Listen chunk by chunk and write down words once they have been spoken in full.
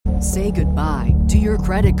Say goodbye to your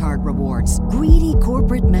credit card rewards. Greedy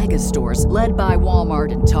corporate mega stores, led by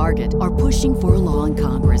Walmart and Target, are pushing for a law in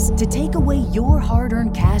Congress to take away your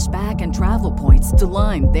hard-earned cash back and travel points to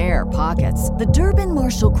line their pockets. The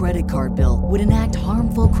Durbin-Marshall credit card bill would enact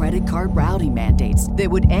harmful credit card routing mandates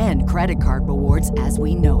that would end credit card rewards as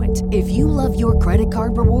we know it. If you love your credit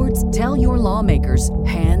card rewards, tell your lawmakers,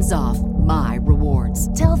 hands off my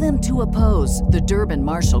rewards. Tell them to oppose the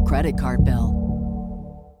Durbin-Marshall credit card bill.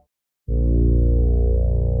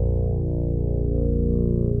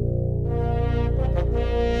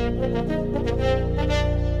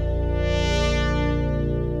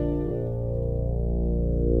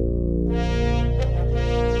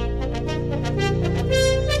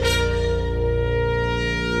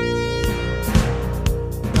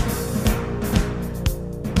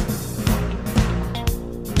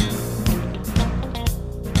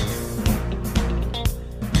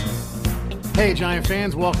 Hey, Giant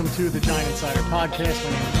fans, welcome to the Giant Insider Podcast.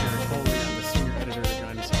 My name is Jerry Foley. I'm the senior editor of the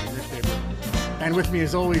Giant Insider newspaper. And with me,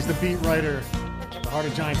 as always, the beat writer, the heart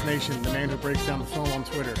of Giants Nation, the man who breaks down the film on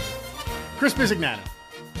Twitter, Chris Bizignano.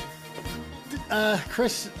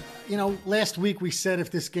 Chris, last week we said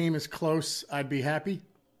if this game is close, I'd be happy.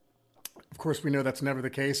 Of course, we know that's never the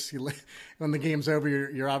case. When the game's over,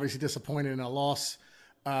 you're obviously disappointed in a loss.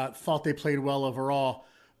 Thought they played well overall.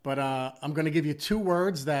 But I'm going to give you two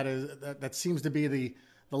words that seems to be the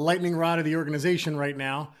lightning rod of the organization right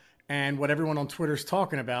now and what everyone on Twitter is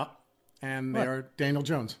talking about, and they are Daniel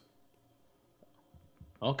Jones.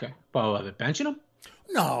 Okay. Well, are they benching him?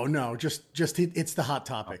 No, just it's the hot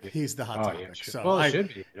topic. Okay. He's the hot topic. Yeah, so it should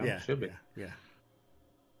be. Should be. Yeah.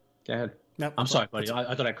 Go ahead. No, I'm sorry, buddy.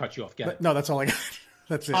 I thought I cut you off. No, that's all I got.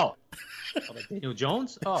 That's it. Oh, Daniel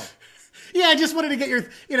Jones? Oh. Yeah, I just wanted to get your,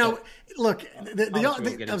 look, I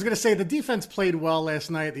was going to say the defense played well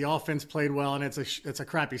last night. The offense played well, and it's a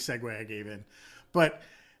crappy segue I gave in. But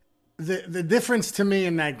the difference to me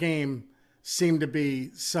in that game seemed to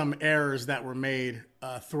be some errors that were made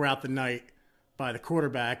throughout the night by the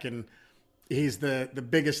quarterback. And he's the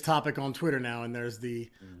biggest topic on Twitter now. And there's the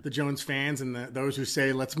Jones fans and those who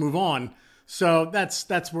say, let's move on. So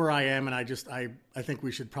that's where I am. And I think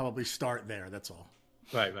we should probably start there. That's all.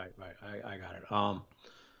 Right. I got it.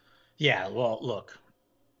 Yeah. Well, look.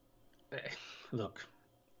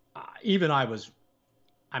 Even I was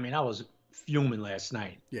fuming last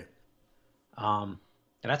night. Yeah. And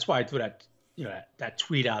that's why I threw that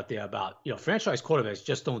tweet out there about franchise quarterbacks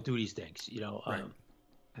just don't do these things. Right.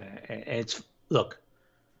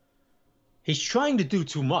 He's trying to do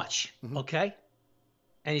too much. Mm-hmm. Okay.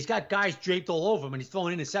 And he's got guys draped all over him, and he's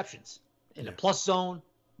throwing interceptions in the plus zone.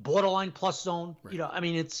 Borderline plus zone. Right.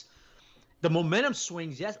 It's the momentum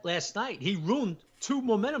swings. Yes, last night he ruined two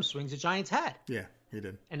momentum swings the Giants had. Yeah, he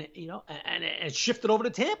did. And it shifted over to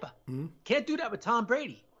Tampa. Mm-hmm. Can't do that with Tom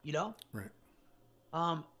Brady. Right.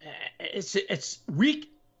 It's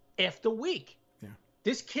week after week. Yeah.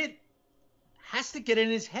 This kid has to get in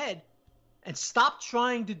his head and stop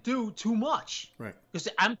trying to do too much. Right. Because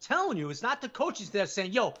I'm telling you, it's not the coaches that are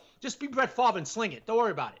saying, yo, just be Brett Favre and sling it. Don't worry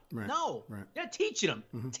about it. Right. No. Right. They're teaching him.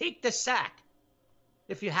 Mm-hmm. Take the sack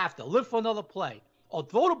if you have to. Live for another play. Or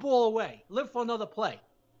throw the ball away. Live for another play.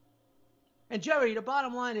 And, Jerry, the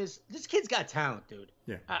bottom line is this kid's got talent, dude.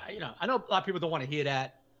 Yeah. I know a lot of people don't want to hear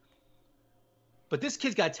that. But this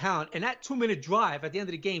kid's got talent. And that 2-minute drive at the end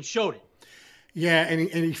of the game showed it. Yeah, and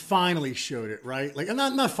he finally showed it, right? Like,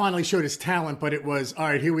 not finally showed his talent, but it was, all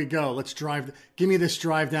right, here we go. Let's drive. Give me this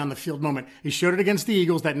drive down the field moment. He showed it against the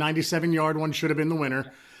Eagles. That 97-yard one should have been the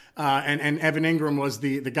winner. And Evan Ingram was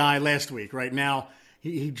the guy last week, right? Now,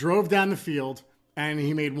 he drove down the field, and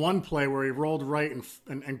he made one play where he rolled right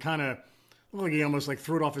and kind of, like he almost like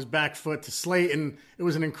threw it off his back foot to Slayton. It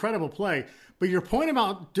was an incredible play. But your point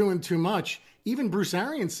about doing too much, even Bruce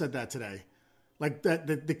Arians said that today. Like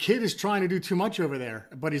the kid is trying to do too much over there,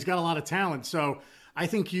 but he's got a lot of talent. So I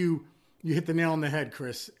think you hit the nail on the head,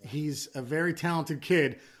 Chris. He's a very talented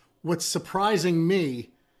kid. What's surprising me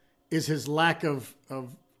is his lack of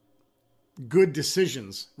good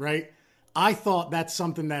decisions, right? I thought that's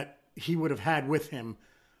something that he would have had with him.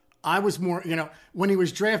 I was more, when he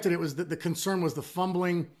was drafted, it was the concern was the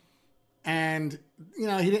fumbling, and he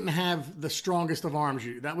didn't have the strongest of arms.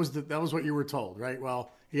 That was what you were told, right? Well,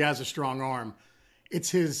 he has a strong arm. It's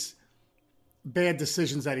his bad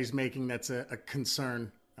decisions that he's making that's a concern,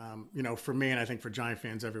 for me and I think for Giant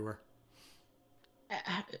fans everywhere.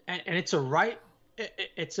 And it's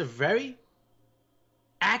a very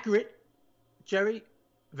accurate, Jerry,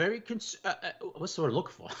 what's the word I'm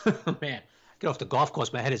looking for? Man, get off the golf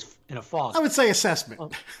course. My head is in a fog. I would say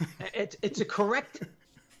assessment. It's a correct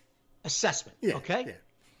assessment. Yeah, okay. Yeah.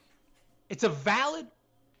 It's a valid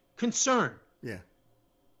concern. Yeah.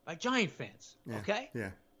 By Giant fans, Yeah. okay?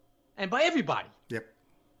 Yeah. And by everybody. Yep.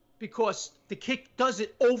 Because the kick does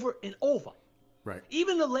it over and over. Right.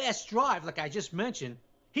 Even the last drive, like I just mentioned,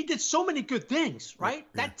 he did so many good things, right?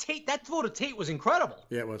 Yeah. That throw to Tate was incredible.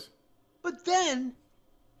 Yeah, it was. But then,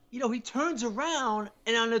 he turns around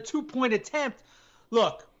and on a 2-point attempt,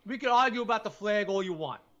 look, we can argue about the flag all you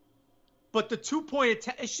want. But the 2-point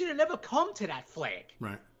attempt, it should have never come to that flag.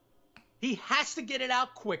 Right. He has to get it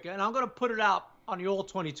out quicker, and I'm going to put it out on the All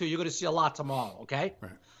 22. You're going to see a lot tomorrow, okay?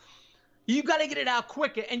 Right. You got to get it out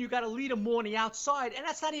quicker, and you got to lead him more on the outside, and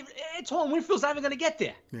that's not even – Antoine Winfield's not even going to get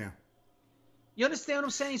there. Yeah. You understand what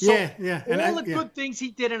I'm saying? So yeah. All the good things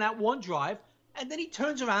he did in that one drive, and then he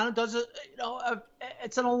turns around and does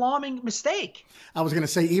it's an alarming mistake. I was going to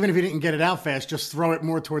say, even if he didn't get it out fast, just throw it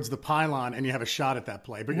more towards the pylon, and you have a shot at that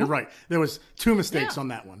play. But you're right. There was 2 mistakes on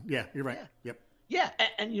that one. Yeah, you're right. Yeah. Yep. Yeah,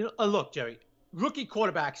 and look, Jerry, rookie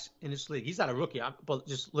quarterbacks in this league, he's not a rookie, but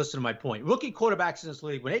just listen to my point. Rookie quarterbacks in this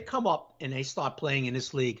league, when they come up and they start playing in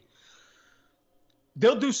this league,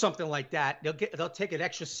 they'll do something like that. They'll take an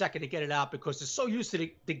extra second to get it out because they're so used to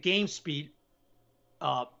the game speed,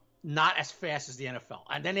 not as fast as the NFL.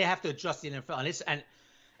 And then they have to adjust the NFL. And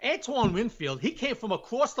Antoine Winfield, he came from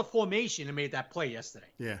across the formation and made that play yesterday.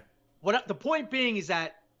 Yeah. The point being is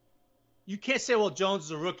that you can't say, well, Jones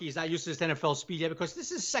is a rookie. He's not used to this NFL speed yet because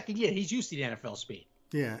this is his second year. He's used to the NFL speed.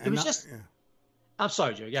 Yeah. It was just – I'm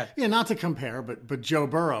sorry, Joe. Yeah. Yeah, not to compare, but Joe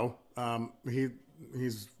Burrow,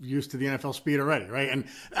 he's used to the NFL speed already, right? And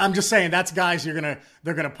I'm just saying that's guys they're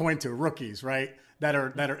gonna point to, rookies, right? That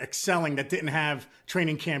are excelling, that didn't have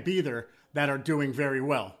training camp either, that are doing very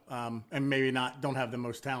well, and maybe don't have the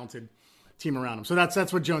most talented team around them. So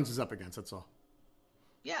that's what Jones is up against. That's all.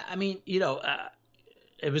 Yeah, I mean,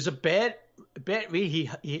 it was a bad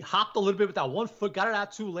read. He hopped a little bit with that 1 foot, got it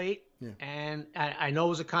out too late. Yeah. And I know it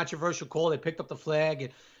was a controversial call. They picked up the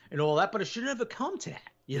flag and all that, but it should never come to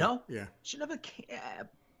that, you know? Yeah. Should never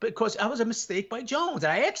because that was a mistake by Jones.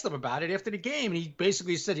 And I asked him about it after the game, and he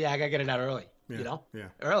basically said, I got to get it out early,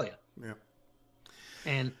 earlier. Yeah.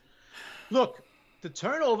 And look, the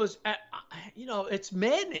turnovers, it's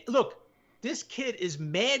maddening. Look, this kid is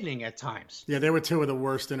maddening at times. Yeah, they were 2 of the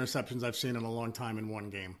worst interceptions I've seen in a long time in one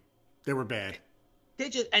game. They were bad.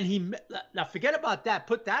 Now forget about that.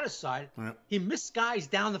 Put that aside. Yep. He missed guys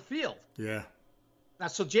down the field. Yeah. Now,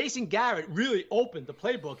 so Jason Garrett really opened the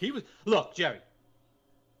playbook. Look, Jerry,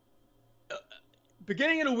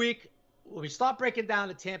 beginning of the week, when we start breaking down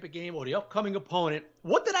the Tampa game or the upcoming opponent,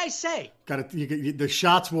 what did I say? The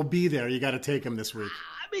shots will be there. You got to take them this week.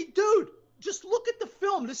 I mean, dude, just look at the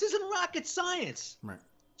film. This isn't rocket science. Right.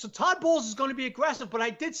 So Todd Bowles is going to be aggressive, but I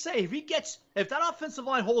did say if that offensive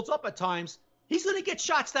line holds up at times, he's going to get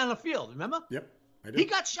shots down the field. Remember? Yep, I do. He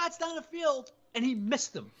got shots down the field and he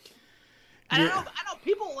missed them. And I know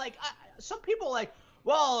people some people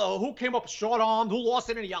well, who came up short-armed, who lost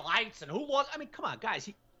it in the lights, and who lost. I mean, come on, guys.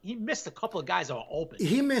 He missed a couple of guys that were open.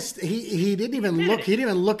 He missed. He didn't even look. He didn't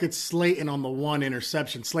even look at Slayton on the one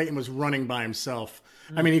interception. Slayton was running by himself.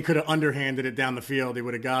 I mean, he could have underhanded it down the field. He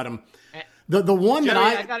would have got him. The one Jerry,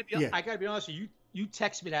 that I gotta be honest with you. You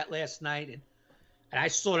texted me that last night, and I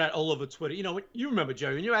saw that all over Twitter. You remember,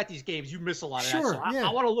 Jerry, when you're at these games, you miss a lot of that. So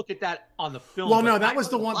I want to look at that on the film. Well, no, that was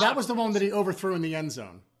the one. That was the one that he overthrew in the end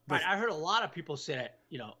zone. Right, I heard a lot of people say that.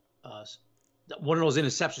 One of those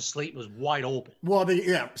interceptions, Slayton was wide open. Well,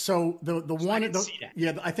 so the one,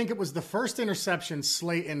 I think it was the first interception.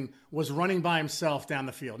 Slayton was running by himself down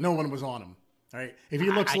the field. No one was on him. Right? If he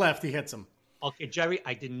looks left, he hits him. Okay, Jerry,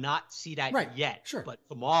 I did not see that yet. Sure. But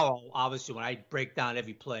tomorrow, obviously, when I break down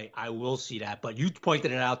every play, I will see that. But you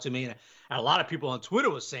pointed it out to me, and a lot of people on Twitter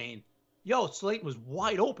were saying, yo, Slayton was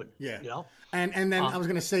wide open. Yeah. And then I was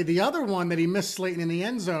going to say the other one that he missed Slayton in the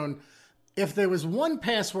end zone, if there was one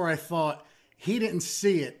pass where I thought he didn't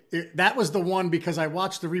see it, that was the one because I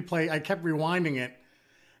watched the replay. I kept rewinding it,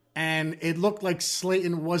 and it looked like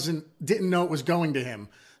Slayton didn't know it was going to him.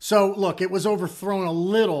 So, look, it was overthrown a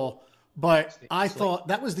little, but I thought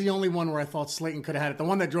that was the only one where I thought Slayton could have had it. The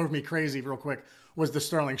one that drove me crazy real quick was the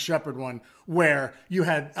Sterling Shepard one where you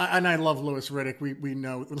had, and I love Louis Riddick. We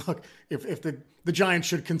know, look, if the Giants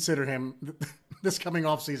should consider him this coming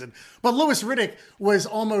offseason. But Louis Riddick was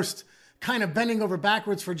almost kind of bending over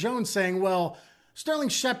backwards for Jones saying, well, Sterling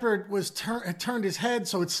Shepard turned his head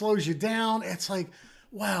so it slows you down. It's like,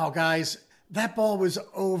 wow, guys, that ball was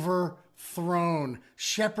overthrown.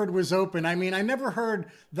 Shepard was open. I mean, I never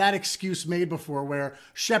heard that excuse made before where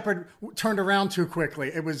Shepard turned around too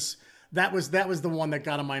quickly. That was the one that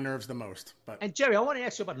got on my nerves the most. And Jerry, I want to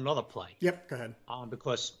ask you about another play. Yep, go ahead.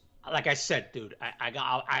 Because like I said, dude, I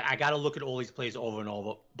got to look at all these plays over and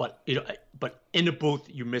over. But but in the booth,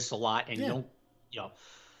 you miss a lot, and you don't,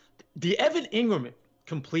 the Evan Ingram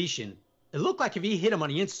completion. It looked like if he hit him on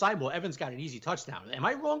the inside, well, Evans got an easy touchdown. Am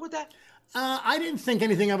I wrong with that? I didn't think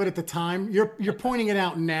anything of it at the time. You're pointing it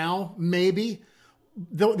out now, maybe.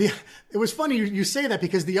 It was funny you say that,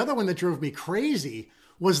 because the other one that drove me crazy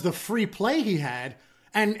was the free play he had,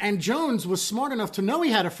 and Jones was smart enough to know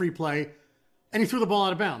he had a free play, and he threw the ball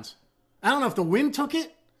out of bounds. I don't know if the wind took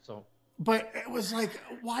it, but it was like,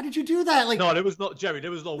 why did you do that? Like, no, there was no, Jerry.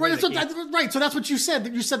 There was no right. wind. Right. So that's what you said.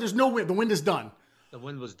 You said there's no wind. The wind is done. The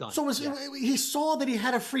wind was done. So he saw that he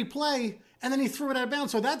had a free play, and then he threw it out of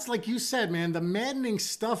bounds. So that's, like you said, man, the maddening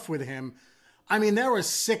stuff with him. I mean, there was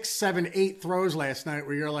 6, 7, 8 throws last night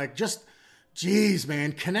where you're like, geez,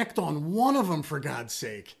 man, connect on one of them, for God's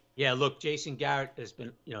sake. Yeah, look, Jason Garrett has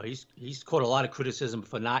been, he's caught a lot of criticism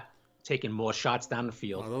for not taking more shots down the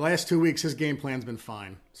field. Well, the last 2 weeks, his game plan's been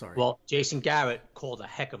fine. Sorry. Well, Jason Garrett called a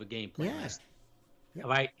heck of a game plan last night.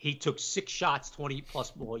 Right? He took 6 shots,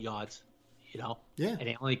 20+ more yards, and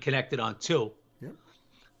he only connected on 2. Yep.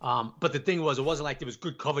 But the thing was, it wasn't like there was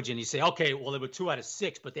good coverage, and you say, okay, well, there were 2 out of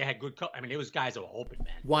 6, but they had good coverage. I mean, there was guys that were open,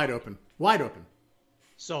 man. Wide open.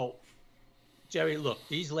 So, Jerry, look,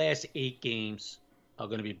 these last 8 games are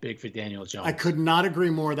going to be big for Daniel Jones. I could not agree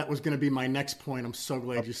more. That was going to be my next point. I'm so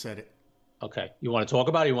glad you said it. Okay. You want to talk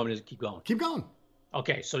about it, or you want me to keep going? Keep going.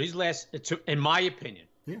 Okay, so these last, in my opinion,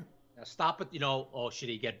 now stop it. Should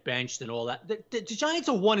he get benched and all that? The Giants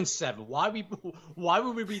are 1-7. Why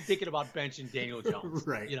would we be thinking about benching Daniel Jones?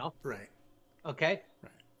 Right. Right. Okay.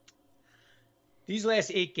 Right. These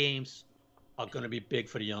last 8 games are going to be big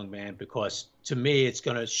for the young man, because to me, it's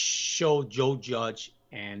going to show Joe Judge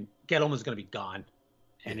and Gettleman's going to be gone,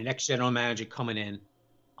 and the next general manager coming in.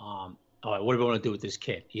 All right, what do we want to do with this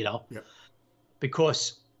kid? Yep.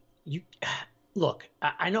 Because look,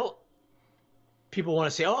 I know people want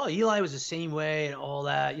to say, oh, Eli was the same way and all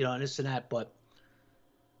that, and this and that, but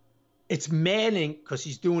it's maddening because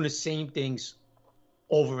he's doing the same things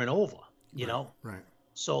over and over, you know? Right.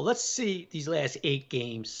 So let's see these last 8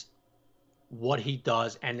 games, what he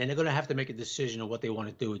does, and then they're going to have to make a decision on what they want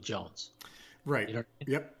to do with Jones. Right.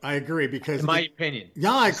 Yep, I agree. Because in my opinion.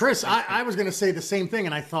 Yeah, Chris, I was going to say the same thing,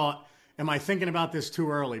 and I thought, am I thinking about this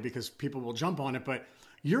too early? Because people will jump on it, but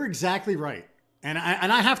you're exactly right. And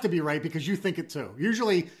I have to be right because you think it too.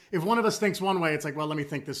 Usually, if one of us thinks one way, it's like, well, let me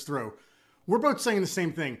think this through. We're both saying the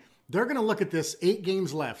same thing. They're going to look at this, 8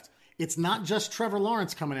 games left. It's not just Trevor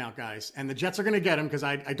Lawrence coming out, guys. And the Jets are going to get him, because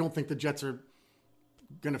I don't think the Jets are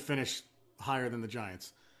going to finish higher than the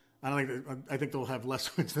Giants. I think they'll have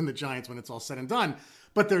less wins than the Giants when it's all said and done.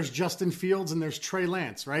 But there's Justin Fields and there's Trey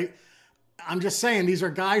Lance, right? I'm just saying, these are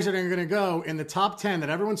guys that are going to go in the top 10 that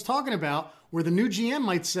everyone's talking about, where the new GM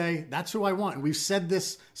might say, that's who I want. And we've said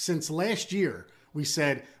this since last year. We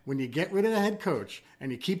said, when you get rid of the head coach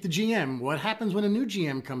and you keep the GM, what happens when a new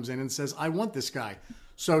GM comes in and says, I want this guy?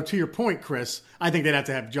 So to your point, Chris, I think they'd have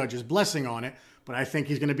to have Judge's blessing on it. But I think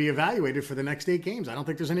he's going to be evaluated for the next 8 games. I don't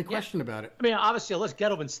think there's any question about it. I mean, obviously, unless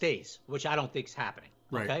Gettleman stays, which I don't think is happening.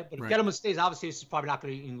 Right, okay? But if right. Gettleman stays, obviously, this is probably not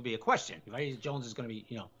going to even be a question, right? Jones is going to be,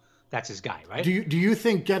 that's his guy, right? Do you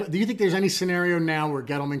think there's any scenario now where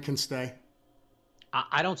Gettleman can stay?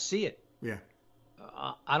 I don't see it. Yeah.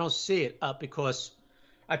 I don't see it because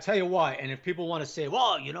I tell you why. And if people want to say,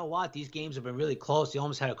 well, you know what? These games have been really close. They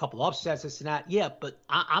almost had a couple upsets, this and that. Yeah, but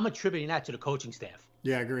I'm attributing that to the coaching staff.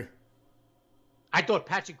 Yeah, I agree. I thought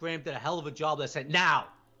Patrick Graham did a hell of a job. That said, now,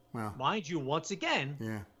 wow. Mind you, once again,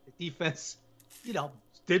 the defense,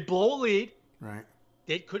 did blow a lead. Right.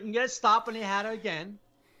 They couldn't get a stop when they had it again.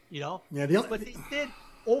 Yeah, but they did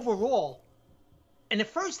overall. In the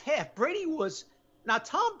first half, Brady was now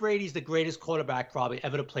Tom Brady's the greatest quarterback probably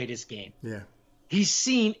ever to play this game. Yeah. He's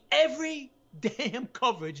seen every damn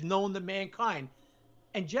coverage known to mankind.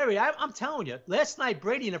 And Jerry, I'm telling you, last night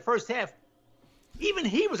Brady in the first half, even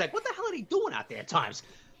he was like, what the hell are they doing out there at times?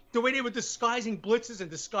 The way they were disguising blitzes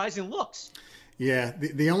and disguising looks. Yeah,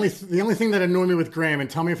 the only thing that annoyed me with Graham, and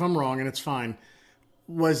tell me if I'm wrong, and it's fine,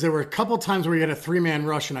 was there were a couple times where he had a 3-man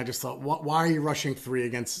rush, and I just thought, why are you rushing 3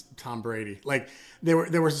 against Tom Brady? Like there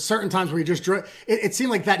were certain times where he just it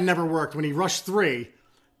seemed like that never worked. When he rushed 3,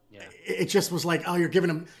 it just was like, oh, you're giving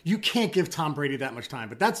him. You can't give Tom Brady that much time.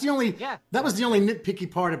 But that was the only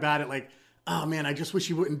nitpicky part about it. Like, oh man, I just wish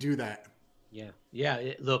he wouldn't do that. Yeah.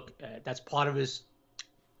 Look, that's part of his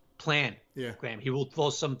plan. Yeah, Graham. He will throw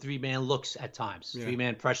some 3-man looks at times,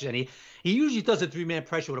 3-man pressure, and he usually does a 3-man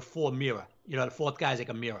pressure with a 4 mirror. The 4th guy's like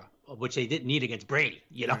a mirror, which they didn't need against Brady.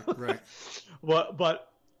 Right.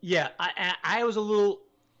 But yeah, I was a little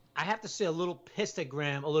I have to say a little pissed at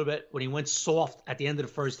Graham a little bit when he went soft at the end of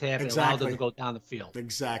the first half and allowed them to go down the field.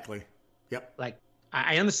 Exactly. Yep. Like,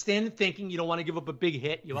 I understand the thinking. You don't want to give up a big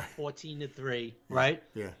hit. You're up 14-3, right?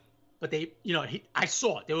 Yeah. But they, I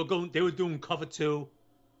saw it. They were doing cover 2,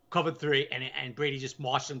 cover 3, and Brady just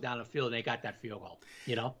marched them down the field and they got that field goal.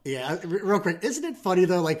 Yeah. Real quick, isn't it funny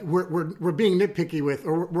though? Like we're being nitpicky with,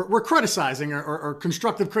 or we're criticizing or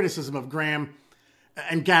constructive criticism of Graham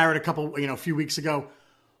and Garrett a few weeks ago,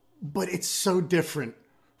 but it's so different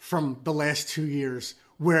from the last 2 years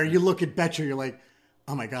where you look at Betcher, you're like,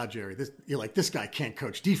 oh my God, Jerry, this guy can't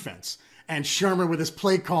coach defense. And Shermer with his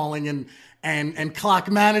play calling and clock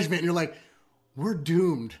management. And you're like, we're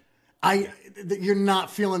doomed. You're not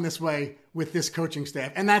feeling this way with this coaching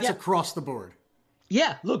staff. And that's across the board.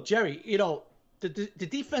 Yeah. Look, Jerry, the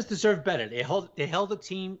defense deserved better. They held the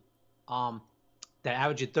team that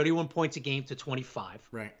averaged 31 points a game to 25.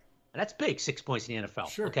 Right. And that's big, 6 points in the NFL.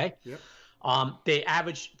 Sure. Okay. Yep. They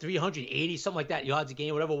averaged 380, something like that, yards a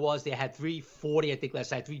game, whatever it was. They had 340, I think,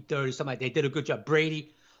 last night, 330, something like that. They did a good job.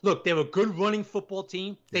 Brady, look, they were a good running football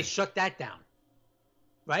team. They shut that down.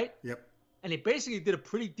 Right? Yep. And they basically did a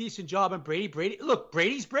pretty decent job on Brady. Look,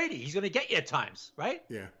 Brady's Brady. He's going to get you at times, right?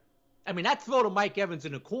 Yeah. I mean, that throw to Mike Evans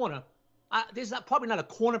in the corner, there's probably not a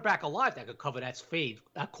cornerback alive that could cover that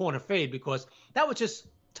corner fade, because that was just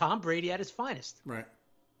Tom Brady at his finest. Right.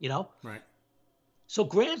 Right. So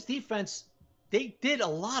Graham's defense, they did a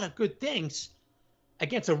lot of good things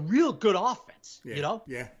against a real good offense, Yeah.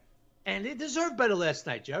 And they deserved better last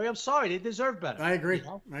night, Jerry. I'm sorry. They deserved better. I agree.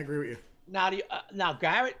 I agree with you. Now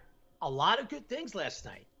Garrett, a lot of good things last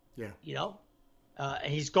night. Yeah.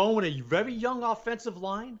 And he's going with a very young offensive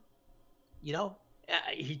line.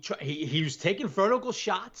 He was taking vertical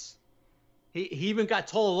shots. He even got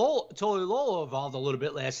Tololo involved a little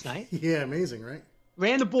bit last night. Yeah, amazing, right?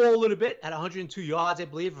 Ran the ball a little bit, had 102 yards, I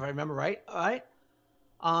believe, if I remember right. All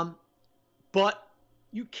right. But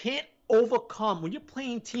you can't overcome, when you're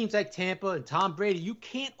playing teams like Tampa and Tom Brady, you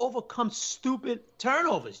can't overcome stupid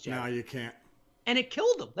turnovers, Jerry. No, you can't. And it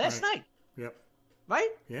killed them last night. Yep. Right?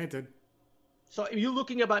 Yeah, it did. So if you're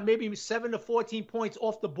looking about maybe 7 to 14 points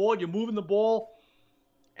off the board, you're moving the ball,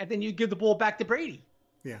 and then you give the ball back to Brady.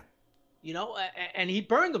 Yeah. And he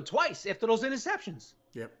burned them twice after those interceptions.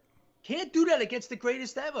 Yep. Can't do that against the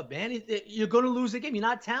greatest ever, man. You're going to lose the game. You're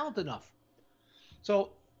not talented enough. So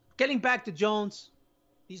getting back to Jones,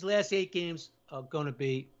 these last 8 games are going to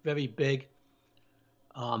be very big.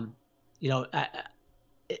 Is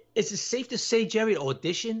it safe to say, Jerry,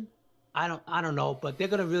 audition? I don't know, but they're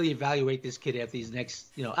going to really evaluate this kid after these next,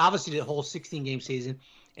 obviously the whole 16-game season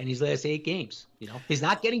and these last 8 games. He's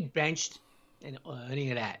not getting benched and any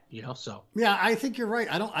of that. So yeah, I think you're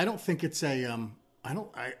right. I don't think it's a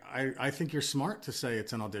I think you're smart to say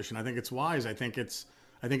it's an audition. I think it's wise. I think it's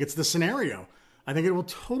the scenario. I think it will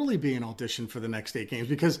totally be an audition for the next 8 games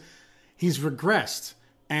because he's regressed,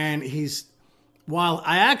 and while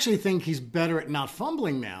I actually think he's better at not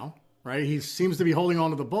fumbling now, right? He seems to be holding on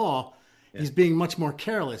to the ball. Yeah. He's being much more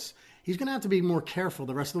careless. He's going to have to be more careful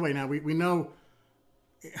the rest of the way. Now we know.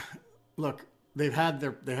 Look, they have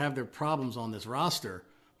their problems on this roster,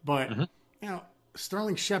 but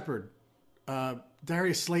Sterling Shepard,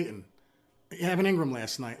 Darius Slayton, Evan Ingram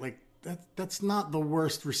last night, like that's not the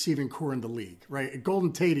worst receiving core in the league, right?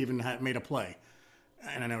 Golden Tate even made a play,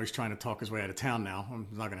 and I know he's trying to talk his way out of town now.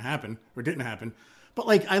 It's not going to happen, or didn't happen. But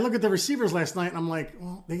like I look at the receivers last night, and I'm like,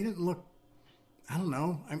 well, they didn't look. I don't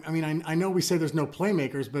know. I mean, I know we say there's no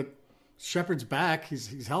playmakers, but Shepard's back.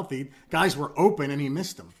 He's healthy. Guys were open, and he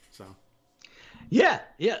missed them. So. Yeah.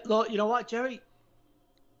 Well, you know what, Jerry?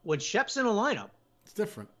 When Shep's in a lineup, it's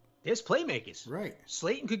different. There's playmakers. Right.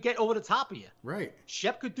 Slayton could get over the top of you. Right.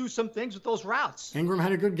 Shep could do some things with those routes. Ingram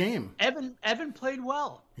had a good game. Evan played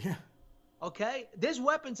well. Yeah. Okay. There's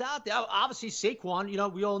weapons out there. Obviously,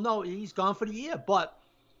 Saquon, we all know he's gone for the year. But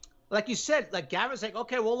like you said, like Garrett's like,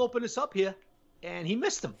 okay, we'll open this up here. And he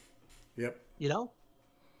missed them. Yep.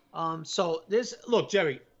 So look,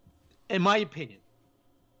 Jerry, in my opinion,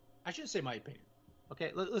 I shouldn't say my opinion.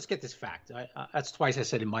 Okay, let's get this fact. That's twice I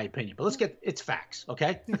said in my opinion, but let's get it's facts.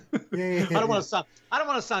 Okay. Yeah. I don't want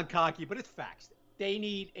to sound cocky, but it's facts. They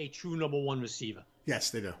need a true number 1 receiver. Yes,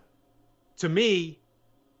 they do. To me,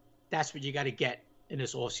 that's what you got to get in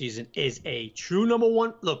this offseason is a true number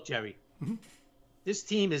 1. Look, Jerry, this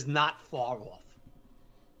team is not far off.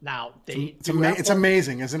 Now it's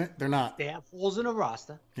amazing, isn't it? They're not. They have holes in the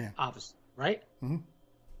roster. Yeah. Obviously, right? Mm-hmm.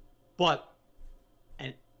 But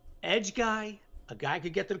an edge guy, a guy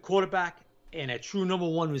could get to the quarterback, and a true number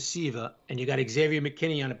 1 receiver, and you got Xavier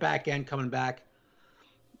McKinney on the back end coming back,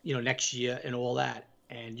 next year and all that.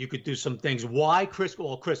 and you could do some things. Why, Chris?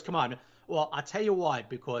 Well, Chris, come on. Well, I'll tell you why.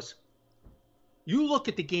 Because you look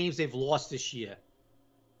at the games they've lost this year,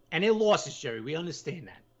 and they're losses, Jerry. We understand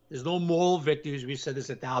that. There's no moral victories. We've said this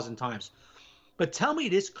 1,000 times. But tell me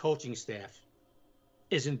this coaching staff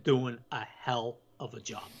isn't doing a hell of a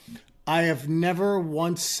job. I have never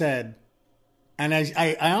once said, and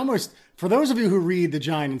I almost, for those of you who read the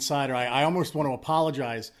Giant Insider, I almost want to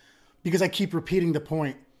apologize because I keep repeating the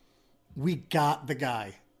point. We got the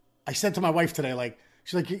guy. I said to my wife today, like,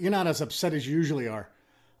 she's like, you're not as upset as you usually are.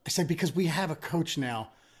 I said, because we have a coach now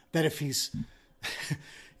that if he's,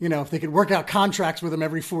 if they could work out contracts with him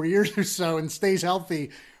every 4 years or so and stays healthy,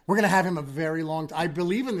 we're going to have him a very long time. I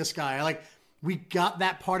believe in this guy. We got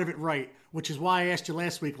that part of it right, which is why I asked you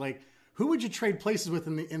last week, who would you trade places with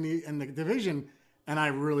in the division? And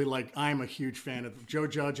I'm a huge fan of Joe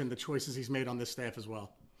Judge and the choices he's made on this staff as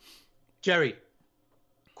well. Jerry,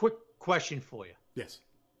 quick question for you. Yes.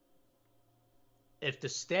 If the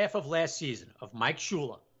staff of last season of Mike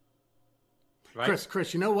Shula, right?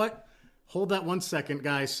 Chris, you know what? Hold that 1 second,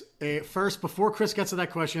 guys. First, before Chris gets to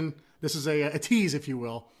that question, this is a tease, if you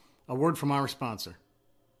will, a word from our sponsor.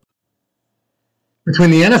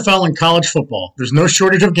 Between the NFL and college football, there's no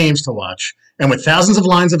shortage of games to watch. And with thousands of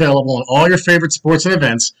lines available on all your favorite sports and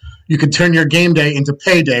events, you can turn your game day into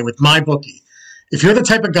payday with MyBookie. If you're the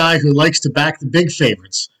type of guy who likes to back the big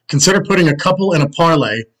favorites, consider putting a couple in a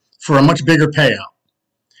parlay for a much bigger payout.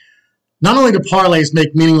 Not only do parlays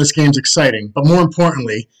make meaningless games exciting, but more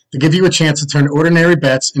importantly, they give you a chance to turn ordinary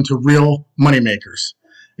bets into real moneymakers.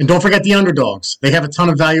 And don't forget the underdogs. They have a ton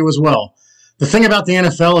of value as well. The thing about the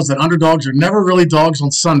NFL is that underdogs are never really dogs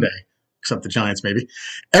on Sunday, except the Giants maybe.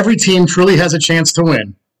 Every team truly has a chance to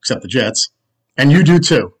win, except the Jets. And you do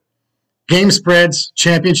too. Game spreads,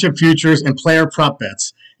 championship futures, and player prop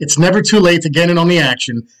bets. It's never too late to get in on the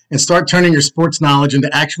action and start turning your sports knowledge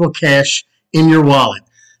into actual cash in your wallet.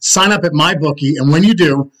 Sign up at MyBookie, and when you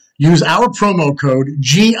do, use our promo code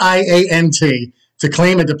GIANT to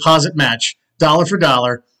claim a deposit match, dollar for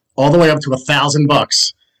dollar, all the way up to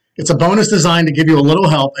 $1,000. It's a bonus designed to give you a little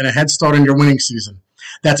help and a head start on your winning season.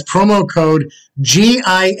 That's promo code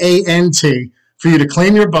GIANT for you to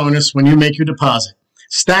claim your bonus when you make your deposit.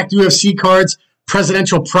 Stacked UFC cards,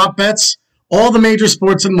 presidential prop bets, all the major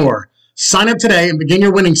sports and more. Sign up today and begin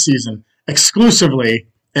your winning season exclusively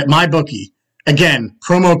at MyBookie. Again,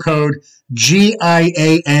 promo code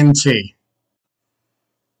GIANT.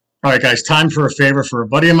 All right, guys, time for a favor for a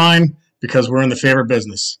buddy of mine because we're in the favor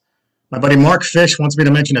business. My buddy Mark Fish wants me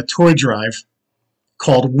to mention a toy drive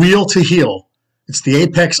called Wheel to Heal. It's the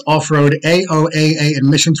Apex Off-Road AOAA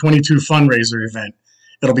Admission 22 fundraiser event.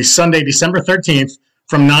 It'll be Sunday, December 13th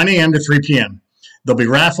from 9 a.m. to 3 p.m. There'll be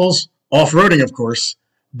raffles, off-roading, of course,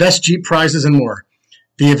 best Jeep prizes, and more.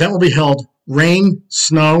 The event will be held rain,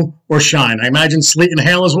 snow, or shine. I imagine sleet and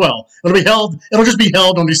hail as well. It'll just be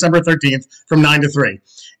held on December 13th from 9 to 3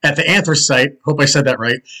 at the Anthracite, hope I said that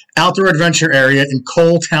right, outdoor adventure area in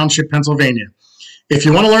Cole Township, Pennsylvania. If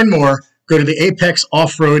you want to learn more, go to the Apex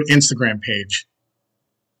Off-Road Instagram page.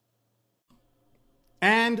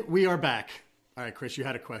 And we are back. All right, Chris, you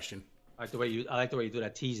had a question. I like the way you do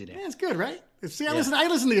that teasing there. Yeah, it's good, right? See, I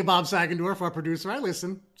listen to you, Bob Sagendorf, our producer. I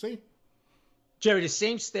listen. See? Jerry, the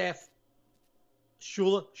same staff,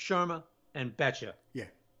 Shula, Shermer, and Betcha. Yeah.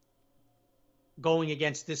 Going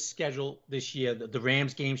against this schedule this year, the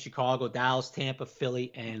Rams game, Chicago, Dallas, Tampa,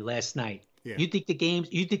 Philly, and last night. Yeah. You think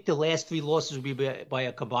the last three losses will be by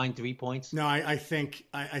a combined 3 points? No, I think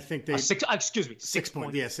they 6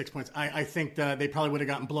 points. Yeah, 6 points. I think they probably would have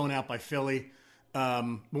gotten blown out by Philly.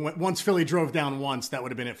 Once Philly drove down once, that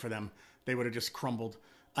would have been it for them. They would have just crumbled.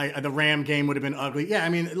 The Ram game would have been ugly. Yeah, I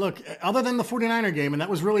mean, look, other than the 49er game, and that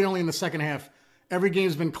was really only in the second half, every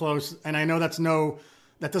game's been close, and I know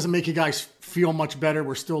that doesn't make you guys feel much better.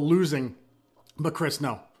 We're still losing. But, Chris,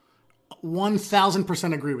 no.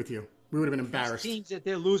 1,000% agree with you. We would have been embarrassed. Teams that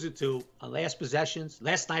they're losing to on last possessions.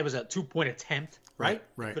 Last night was a 2-point attempt, right?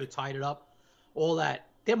 Right. Could have tied it up. All that.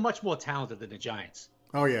 They're much more talented than the Giants.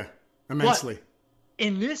 Oh, yeah. Immensely. But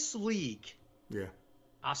in this league, yeah,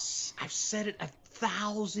 I've said it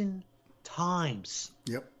 1,000 times.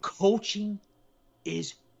 Yep. Coaching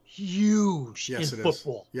is huge in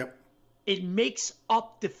football. Yep. It makes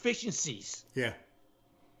up deficiencies. Yeah.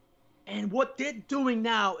 And what they're doing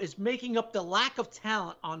now is making up the lack of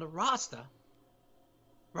talent on the roster,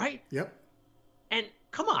 right? Yep. And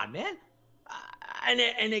come on, man.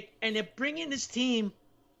 And they're bringing this team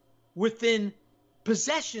within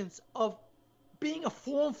possessions of being a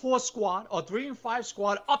 4-4 squad or 3-5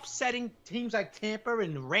 squad, upsetting teams like Tampa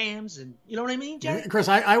and the Rams, and you know what I mean, Jerry? Chris,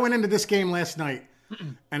 I went into this game last night.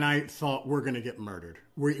 and I thought we're going to get murdered.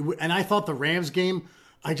 And I thought the Rams game,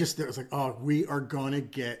 it was like, oh, we are going to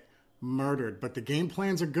get murdered. But the game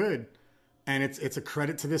plans are good. And it's a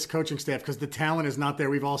credit to this coaching staff because the talent is not there.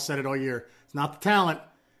 We've all said it all year. It's not the talent.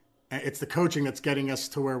 It's the coaching that's getting us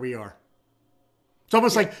to where we are. It's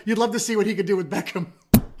almost like you'd love to see what he could do with Beckham.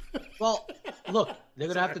 Well, look, they're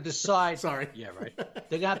going to have to decide. Sorry. Yeah, right. They're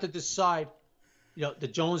going to have to decide, the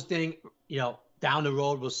Jones thing, down the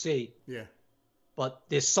road, we'll see. Yeah. But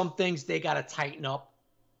there's some things they got to tighten up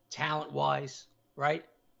talent-wise, right?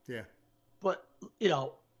 Yeah. But,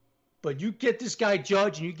 but you get this guy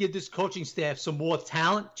Judge and you give this coaching staff some more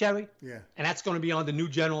talent, Jerry. Yeah. And that's going to be on the new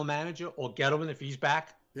general manager or Gettleman if he's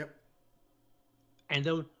back. Yep. And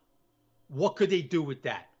then what could they do with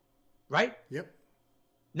that? Right? Yep.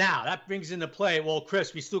 Now, that brings into play, well,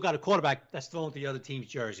 Chris, we still got a quarterback that's throwing to the other team's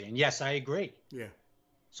jersey. And yes, I agree. Yeah.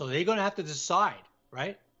 So they're going to have to decide,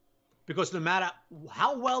 right? Because no matter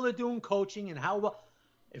how well they're doing coaching and how well,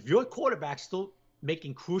 if your quarterback's still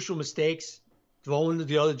making crucial mistakes, throwing to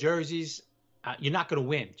the other jerseys, you're not going to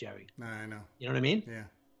win, Jerry. No, I know. You know what I mean? Yeah.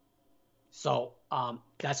 So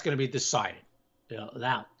that's going to be decided.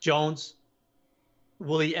 Now, Jones,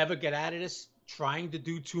 will he ever get out of this trying to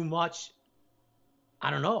do too much? I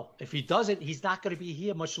don't know. If he doesn't, he's not going to be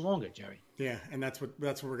here much longer, Jerry. Yeah, and that's what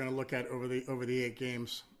we're going to look at over the 8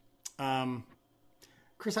 games.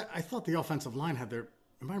 Chris, I thought the offensive line had their.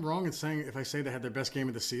 Am I wrong in saying if I say they had their best game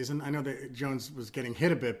of the season? I know that Jones was getting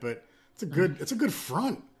hit a bit, but it's a good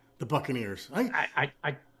front. The Buccaneers.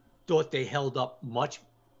 I thought they held up much.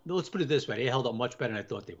 Let's put it this way: they held up much better than I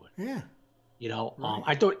thought they would. Yeah. Right.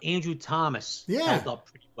 I thought Andrew Thomas held up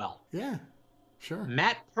pretty well. Yeah. Sure.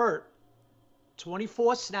 Matt Pert.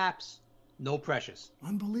 24 snaps, no pressures.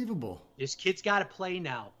 Unbelievable. This kid's got to play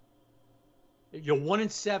now. You're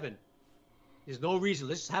 1-7. There's no reason.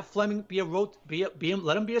 Let's have Fleming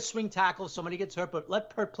let him be a swing tackle if somebody gets hurt, but let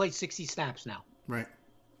Pert play 60 snaps now. Right.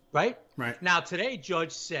 Right? Right. Now, today,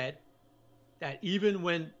 Judge said that even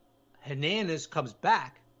when Hernandez comes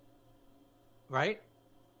back, right,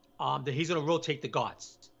 that he's going to rotate the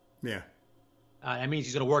guards. Yeah. That means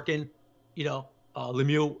he's going to work in,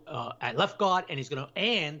 Lemieux at left guard, and he's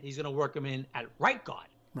gonna work him in at right guard.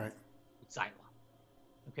 Right. Sideline.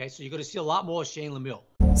 Okay, so you're gonna see a lot more Shane Lemieux.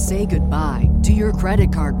 Say goodbye to your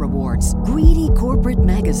credit card rewards. Greedy corporate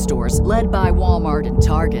mega stores, led by Walmart and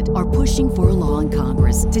Target, are pushing for a law in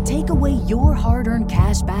Congress to take away your hard-earned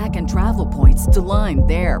cash back and travel points to line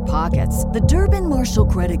their pockets. The Durbin-Marshall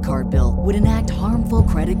credit card bill would enact harmful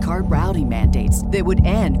credit card routing mandates that would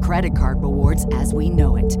end credit card rewards as we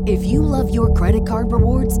know it. If you love your credit card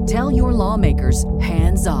rewards, tell your lawmakers,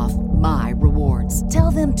 hands off my rewards.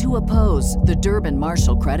 Tell them to oppose the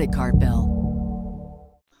Durbin-Marshall credit card bill.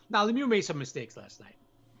 Now, Lemieux made some mistakes last night.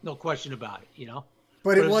 No question about it,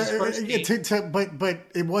 But it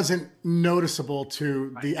wasn't noticeable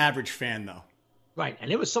to the average fan, though. Right,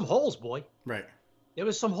 and there was some holes, boy. Right. There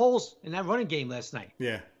was some holes in that running game last night.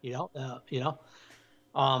 Yeah.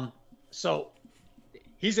 So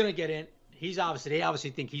he's going to get in. They obviously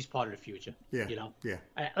think he's part of the future. Yeah. Yeah.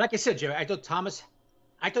 Like I said, Jerry, I thought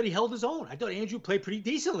he held his own. I thought Andrew played pretty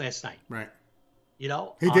decent last night. Right. He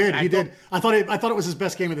did. I thought it was his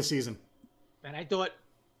best game of the season. And I thought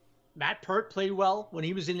Matt Pert played well when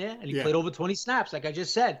he was in there, and he played over 20 snaps, like I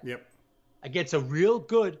just said. Yep. Against a real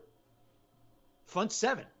good front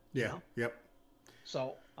seven. Yeah. Yep.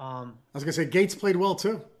 So I was gonna say Gates played well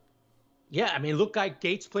too. Yeah, I mean,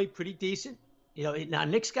 Gates played pretty decent. Now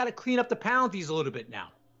Nick's got to clean up the penalties a little bit now.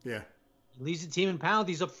 Yeah. He leads the team in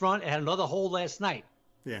penalties up front. And had another hole last night.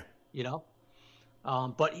 Yeah.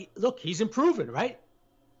 But he's improving, right?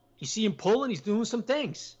 You see him pulling, he's doing some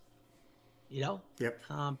things. Yep.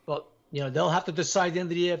 But they'll have to decide at the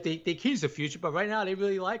end of the year if they think he's the future. But right now, they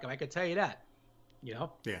really like him. I can tell you that. Yeah.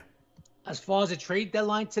 As far as the trade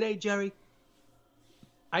deadline today, Jerry,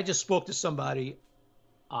 I just spoke to somebody,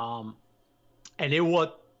 and they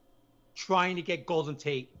were trying to get Golden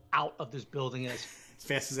Tate out of this building as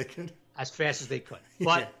fast as they could. As fast as they could.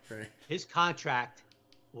 But right. His contract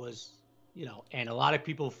was. And a lot of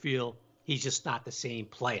people feel he's just not the same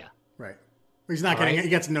player. Right. He's not getting. He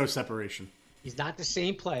gets no separation. He's not the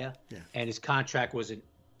same player. Yeah. And his contract was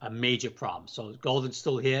a major problem. So Golden's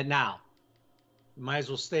still here now. You might as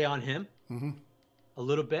well stay on him a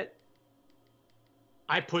little bit.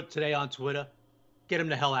 I put today on Twitter, get him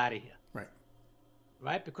the hell out of here. Right.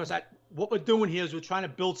 Right? Because what we're doing here is we're trying to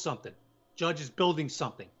build something. Judge is building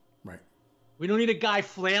something. Right. We don't need a guy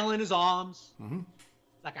flailing his arms.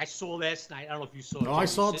 Like I saw last night. I don't know if you saw it. Oh, I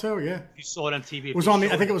saw it too, yeah. You saw it on TV. It was I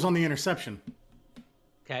think it was on the interception.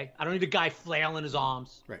 Okay. I don't need a guy flailing his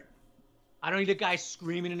arms. Right. I don't need a guy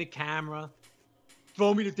screaming in the camera.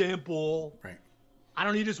 Throw me the damn ball. Right. I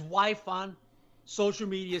don't need his wife on social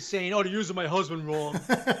media saying, "Oh, they're using my husband wrong."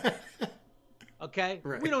 Okay?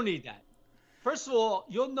 Right. We don't need that. First of all,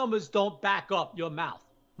 your numbers don't back up your mouth.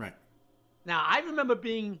 Right. Now, I remember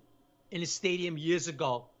being in a stadium years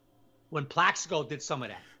ago when Plaxico did some of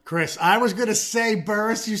that. Chris, I was going to say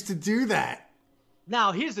Burris used to do that.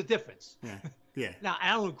 Now, here's the difference. Yeah. Yeah. Now,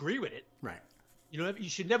 I don't agree with it. Right. You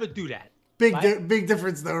should never do that. Big right? big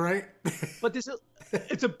difference, though, right? But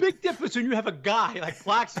it's a big difference when you have a guy like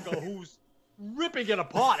Plaxico who's ripping it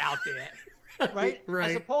apart out there, right? Right.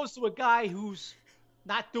 As opposed to a guy who's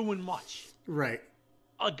not doing much. Right.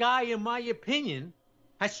 A guy, in my opinion,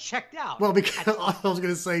 has checked out. Well, because I was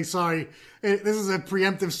going to say, sorry, this is a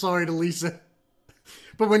preemptive sorry to Lisa.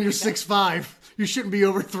 But when you're 6'5", you shouldn't be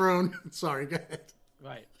overthrown. Sorry, go ahead.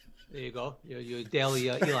 Right. There you go. Your daily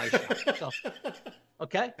Eli shot. So,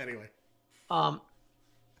 okay? Anyway.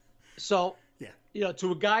 So, yeah.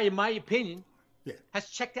 To a guy, in my opinion, yeah, has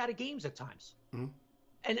checked out of games at times. Mm-hmm.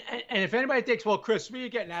 And if anybody thinks, well, Chris, where are you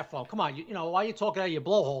getting that from? Come on, why are you talking out of your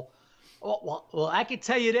blowhole? Well, I can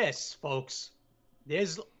tell you this, folks.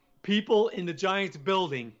 There's people in the Giants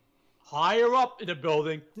building, higher up in the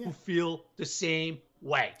building, who feel the same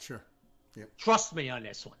way. Sure. Yep. Trust me on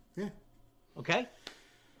this one. Yeah. Okay?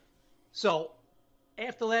 So,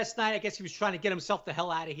 after last night, I guess he was trying to get himself the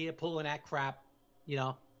hell out of here, pulling that crap,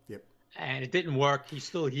 Yep. And it didn't work. He's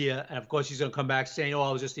still here. And, of course, he's going to come back saying, oh,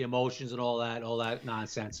 it was just the emotions and all that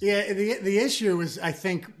nonsense. Yeah, the issue is, I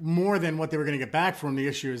think, more than what they were going to get back from him, the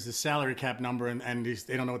issue is the salary cap number, and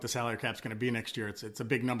they don't know what the salary cap's going to be next year. It's a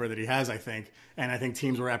big number that he has, I think, and I think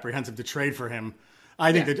teams were apprehensive to trade for him.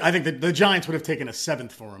 I think that the Giants would have taken a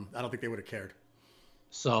 7th for him. I don't think they would have cared.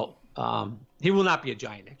 So he will not be a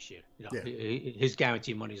Giant next year. His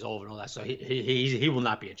guaranteed money's over and all that. So he will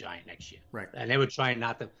not be a Giant next year. Right. And they were trying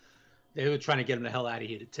to get him the hell out of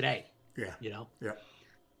here today. Yeah. Yeah.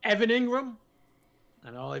 Evan Ingram, I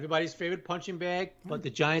know everybody's favorite punching bag, but the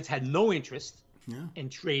Giants had no interest in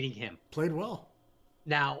trading him. Played well.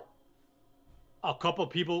 Now, a couple of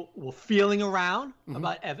people were feeling around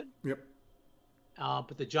about Evan. Yep.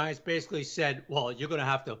 But the Giants basically said, well, you're going to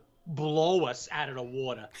have to blow us out of the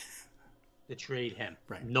water to trade him.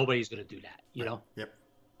 Right. Nobody's going to do that, you know? Yep.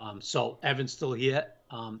 So Evan's still here.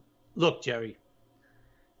 Look, Jerry,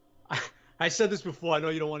 I said this before. I know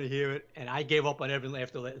you don't want to hear it. And I gave up on Evan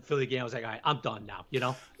after the Philly game. I was like, all right, I'm done now,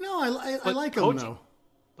 No, I like him, though.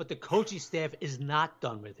 But the coaching staff is not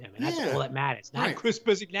done with him. And that's all that matters. Not right. Chris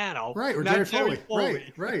Bisignano. Right, or not Jerry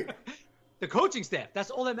Foley. Right. The coaching staff, that's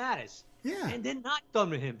all that matters. Yeah. And they're not done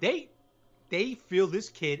with him. They feel this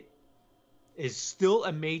kid is still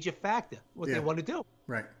a major factor, what they want to do.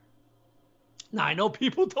 Right. Now, I know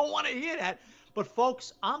people don't want to hear that. But,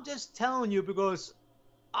 folks, I'm just telling you because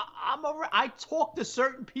I talk to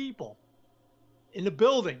certain people in the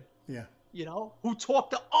building, who talk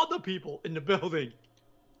to other people in the building.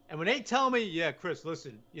 And when they tell me, yeah, Chris,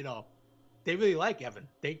 listen, they really like Evan.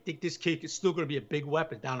 They think this kid is still going to be a big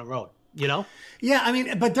weapon down the road, Yeah, I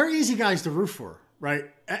mean, but they're easy guys to root for, right?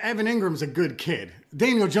 Evan Ingram's a good kid.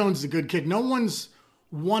 Daniel Jones is a good kid. No one's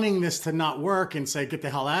wanting this to not work and say, get the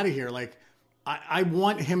hell out of here. Like, I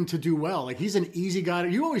want him to do well. Like, he's an easy guy.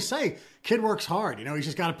 You always say, kid works hard. He's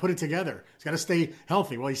just got to put it together. He's got to stay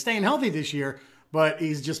healthy. Well, he's staying healthy this year, but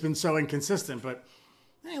he's just been so inconsistent. But,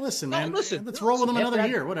 hey, listen, man. Let's roll with him another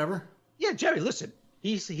year, whatever. Yeah, Jerry, listen.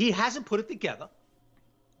 He hasn't put it together.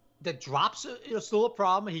 The drops are still a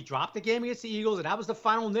problem. He dropped the game against the Eagles, and that was the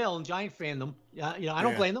final nail in Giant fandom. I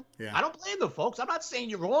don't blame them. Yeah. I don't blame them, folks. I'm not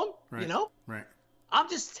saying you're wrong, Right. Right. I'm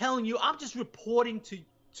just telling you, I'm just reporting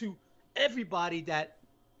to everybody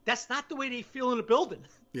that's not the way they feel in the building.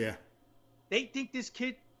 Yeah. They think this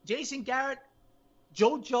kid, Jason Garrett,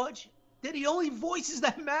 Joe Judge, they're the only voices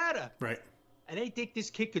that matter. Right. And they think this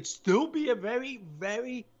kid could still be a very,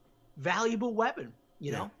 very valuable weapon,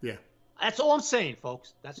 Yeah. That's all I'm saying,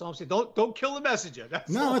 folks. That's all I'm saying. Don't kill the messenger.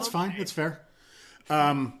 That's fine. It's fair.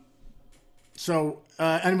 So,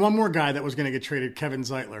 and one more guy that was going to get traded, Kevin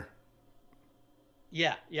Zeitler.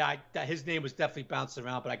 Yeah. His name was definitely bounced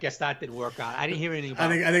around, but I guess that didn't work out. I didn't hear anything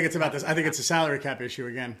about I think it's about this. I think it's a salary cap issue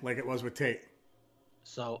again, like it was with Tate.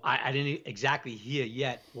 So I didn't exactly hear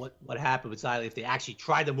yet what happened with Zeitler, if they actually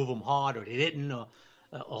tried to move him hard or they didn't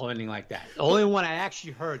or anything like that. The only one I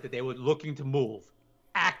actually heard that they were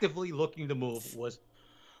actively looking to move was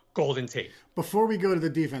Golden Tate. Before we go to the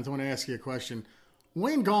defense, I want to ask you a question.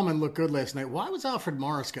 Wayne Gallman looked good last night. Why was Alfred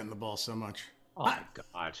Morris getting the ball so much? Oh, my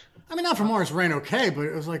God. I mean, Alfred Morris ran okay, but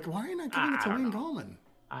it was like, why are you not giving it to Wayne Gallman?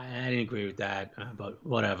 I didn't agree with that, but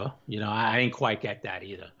whatever. I didn't quite get that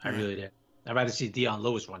either. I really did. I'd rather see Deion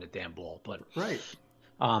Lewis run the damn ball. But right.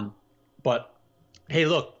 But hey,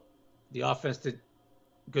 look, the offense did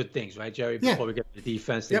good things, right, Jerry? Before we get to the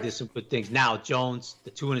defense, they did some good things. Now Jones,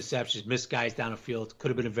 the 2 interceptions, missed guys down the field, could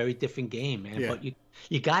have been a very different game, man. But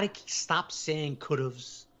you got to stop saying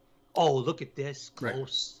could-haves. Oh, look at this,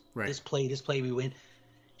 close. Right. This play, we win.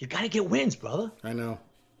 You got to get wins, brother. I know.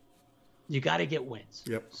 You got to get wins.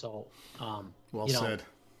 Yep. So, well said.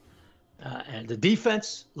 And the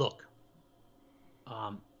defense, look,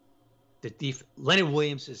 Leonard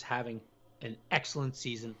Williams is having an excellent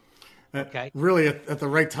season. Okay. Really at the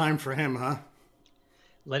right time for him, huh?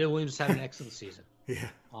 Leonard Williams is having an excellent season. Yeah.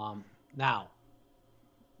 Now,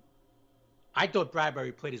 I thought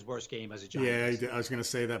Bradbury played his worst game as a Giant. Yeah, he did. I was going to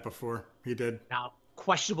say that before. He did. Now,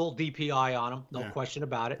 questionable DPI on him. No question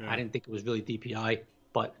about it. Yeah. I didn't think it was really DPI.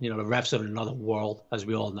 But, the refs are in another world, as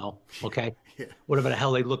we all know. Okay? Whatever the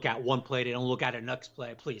hell they look at one play, they don't look at the next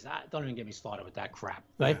play. Please, don't even get me started with that crap.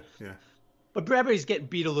 Right? Yeah. But Bradbury's getting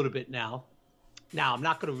beat a little bit now. Now, I'm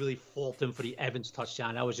not going to really fault him for the Evans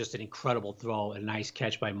touchdown. That was just an incredible throw, a nice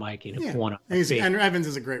catch by Mike in the corner. And Evans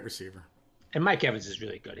is a great receiver. And Mike Evans is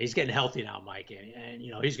really good. He's getting healthy now, Mike. And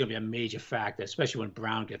he's going to be a major factor, especially when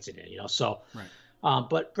Brown gets it in, So, right.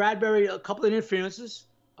 But Bradbury, a couple of interferences,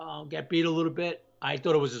 got beat a little bit. I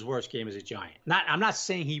thought it was his worst game as a Giant. I'm not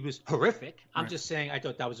saying he was horrific. I'm just saying I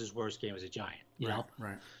thought that was his worst game as a Giant, you know?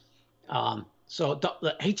 Right. So,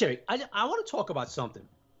 hey, Jerry, I want to talk about something.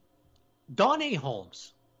 Darnay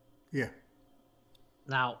Holmes. Yeah.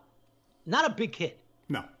 Now, not a big kid.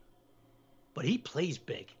 No. But he plays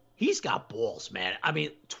big. He's got balls, man. I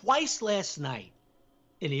mean, twice last night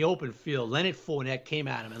in the open field, Leonard Fournette came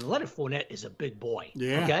at him, and Leonard Fournette is a big boy.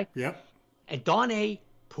 Yeah. Okay? Yep. And Darnay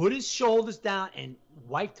put his shoulders down and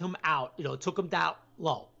wiped him out, took him down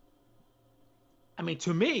low. I mean,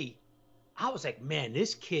 to me, I was like, man,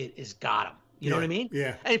 this kid has got him. You know what I mean?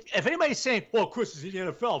 Yeah. And if anybody's saying, well, Chris is in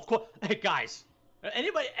the NFL, of course. Hey, guys,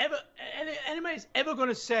 anybody's ever going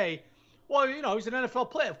to say, well, he's an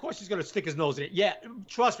NFL player. Of course he's going to stick his nose in it. Yeah,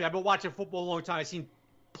 trust me, I've been watching football a long time. I've seen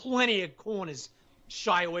plenty of corners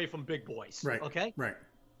shy away from big boys. Right. Okay? Right.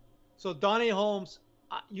 So Darnay Holmes,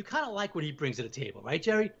 you kind of like what he brings to the table, right,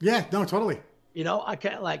 Jerry? Yeah, no, totally. I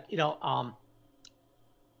kind of like,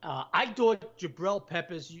 I thought Jabril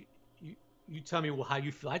Peppers, you tell me how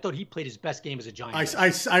you feel. I thought he played his best game as a Giant.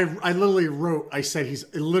 I literally wrote, I said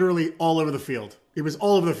he's literally all over the field. He was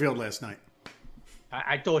all over the field last night.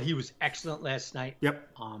 I thought he was excellent last night. Yep.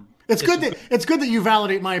 It's good that you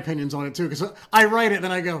validate my opinions on it too, because I write it,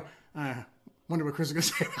 then I go, wonder what Chris is going to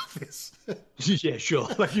say about this. Yeah, sure.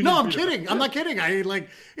 No, I'm kidding. I'm not kidding. I like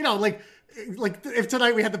if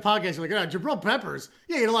tonight we had the podcast, you're like, Jabril Peppers,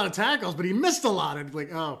 he had a lot of tackles, but he missed a lot. And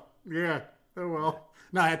like, oh well.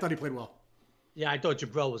 No, I thought he played well. Yeah, I thought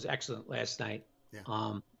Jabril was excellent last night. Yeah.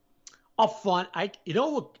 Up front,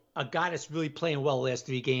 a guy that's really playing well the last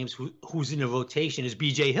 3 games who's in the rotation is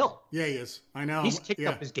B.J. Hill. Yeah, he is. I know. He's kicked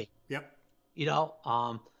up his game. Yep.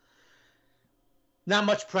 Not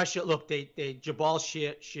much pressure. Look, Jabal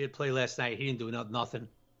Sheard play last night. He didn't do nothing.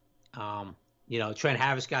 Trent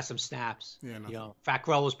Harris got some snaps. Yeah, nothing.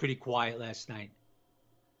 Fackrell was pretty quiet last night.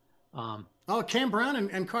 Cam Brown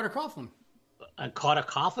and Carter Coughlin. And Carter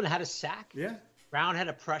Coughlin had a sack. Yeah. Brown had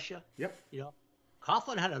a pressure. Yep.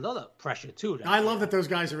 Coughlin had another pressure too. I love that those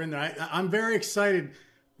guys are in there. I'm very excited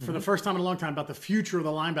for the first time in a long time about the future of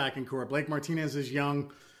the linebacking core. Blake Martinez is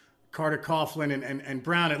young. Carter Coughlin and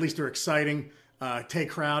Brown at least are exciting. Tay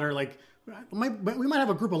Crowder, we might have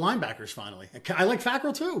a group of linebackers finally. I like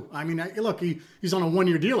Fackrell too. I mean, look, he's on a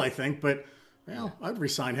 1-year deal, I think, but I'd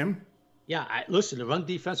re-sign him. Yeah, listen, the run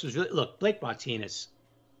defense was really Blake Martinez.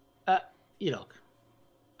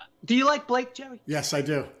 Do you like Blake, Jerry? Yes, I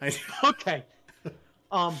do. Okay.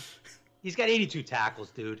 He's got 82 tackles,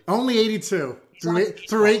 dude. Only 82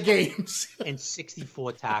 through 8 games. And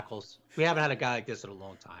 64 tackles. We haven't had a guy like this in a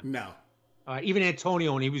long time. No. All right, even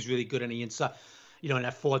Antonio, and he was really good on the inside. In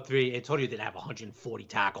that 4-3, Antonio didn't have 140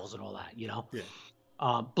 tackles and all that,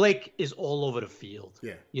 Yeah. Blake is all over the field.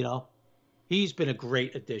 Yeah. He's been a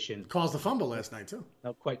great addition. Caused the fumble last night, too.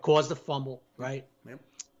 Not quite. Caused the fumble, right? Yep.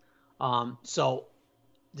 So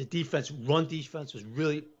the run defense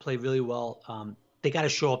played really well. They got to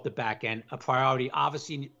show up the back end. A priority in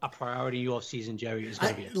the offseason, Jerry, is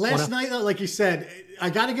going to be it. Last night, though, like you said, I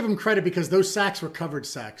got to give them credit because those sacks were covered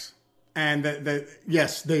sacks. And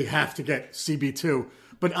yes, they have to get CB2.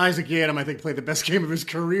 But Isaac Yiadom, I think, played the best game of his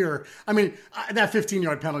career. I mean, that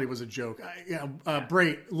 15-yard penalty was a joke.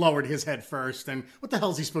 Brait lowered his head first, and what the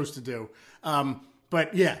hell is he supposed to do?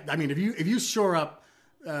 But yeah, I mean, if you shore up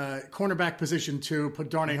cornerback position 2,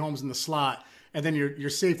 put Darnay Holmes in the slot, And then your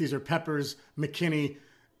safeties are Peppers, McKinney.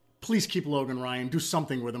 Please keep Logan Ryan. Do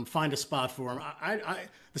something with him. Find a spot for him.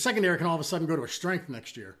 The secondary can all of a sudden go to a strength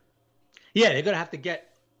next year. Yeah, they're going to have to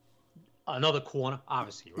get another corner,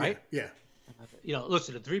 obviously, right? Yeah. You know,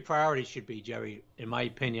 listen, the 3 priorities should be, Jerry, in my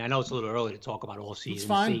opinion. I know it's a little early to talk about all season. It's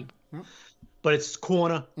fine. But it's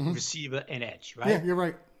corner, receiver, and edge, right? Yeah, you're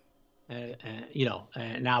right. You know,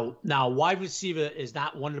 now wide receiver is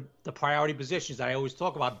not one of the priority positions that I always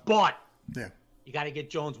talk about, but you got to get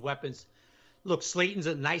Jones weapons. Look, Slayton's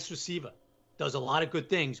a nice receiver, does a lot of good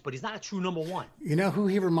things, but he's not a true number 1. You know who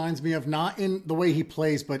he reminds me of? Not in the way he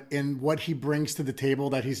plays, but in what he brings to the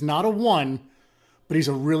table. That he's not a 1, but he's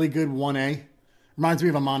a really good 1A. Reminds me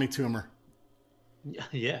of Amani Toomer.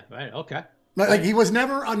 Yeah, right. Okay. Like he was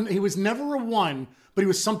never a 1, but he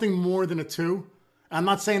was something more than a 2. I'm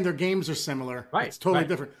not saying their games are similar. Right. It's totally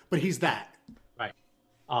different, but he's that. Right.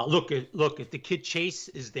 Look, if the kid Chase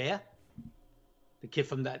is there, the kid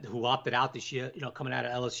from that who opted out this year, you know, coming out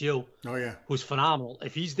of LSU. Oh yeah. Who's phenomenal.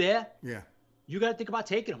 If he's there, yeah, you got to think about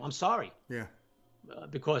taking him. I'm sorry. Yeah.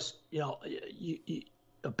 Because you know,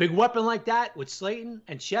 a big weapon like that with Slayton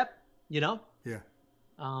and Shep, you know. Yeah.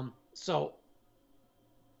 So.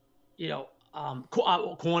 You know,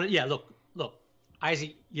 corner. Yeah. Look.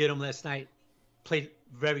 Isaac Yiadom last night played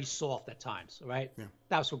very soft at times. Right. Yeah.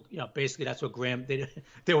 That's what, you know. Basically, that's what Graham.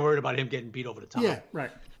 They were worried about him getting beat over the top. Yeah.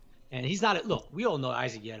 Right. And he's not. Look, we all know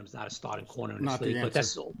Isaac Yiadom's not a starting corner in this Not league, the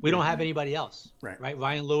but we don't have anybody else. Right.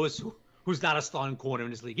 Ryan Lewis, who's not a starting corner in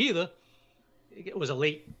this league either. It was a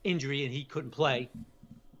late injury and he couldn't play.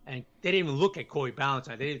 And they didn't even look at Corey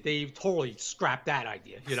Ballantyne. They totally scrapped that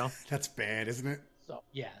idea. You know. That's bad, isn't it? So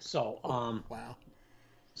yeah. So wow.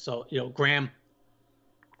 So you know, Graham.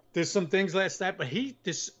 There's some things last night, but he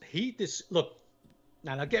look.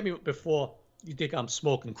 Now get me before you think I'm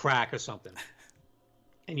smoking crack or something.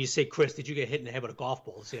 And you say, Chris, did you get hit in the head with a golf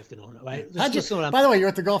ball this afternoon? Right? By the way, you're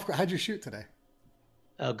at the golf course. How'd you shoot today?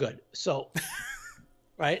 Oh, good. So,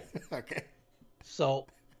 right? Okay. So,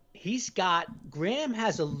 Graham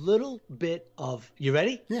has a little bit of, you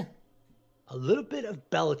ready? Yeah. A little bit of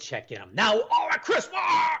Belichick in him. Now, all right, Chris.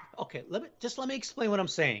 Okay, let me explain what I'm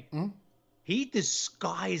saying. Mm-hmm. He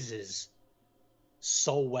disguises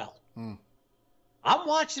so well. Mm. I'm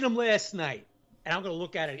watching him last night. And I'm going to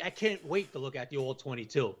look at it. I can't wait to look at the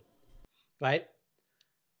All-22, right?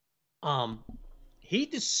 He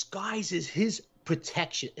disguises his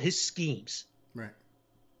protection, his schemes. Right.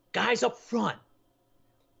 Guys up front,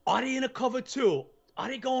 are they in a cover 2? Are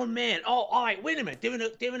they going man? Oh, all right, wait a minute.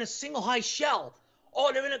 They're in a single high shell.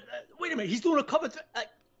 Oh, they're in a wait a minute. He's doing a cover 3.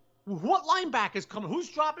 What linebacker's coming? Who's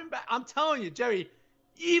dropping back? I'm telling you, Jerry,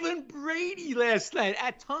 even Brady last night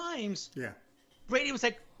at times. Yeah. Brady was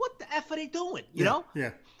like, what the F are they doing? You know? Yeah.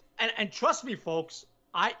 And trust me, folks,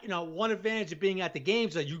 one advantage of being at the games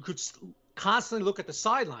is that you could constantly look at the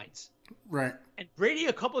sidelines. Right. And Brady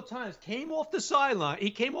a couple of times came off the sideline. He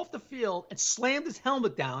came off the field and slammed his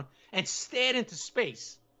helmet down and stared into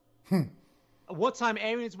space. One time,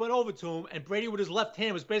 Arians went over to him, and Brady with his left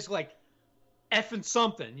hand was basically like effing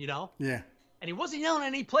something, you know? Yeah. And he wasn't yelling at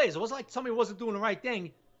any plays. It wasn't like somebody wasn't doing the right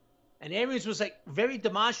thing. And Arians was like very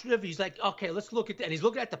demonstrative. He's like, okay, let's look at that. And he's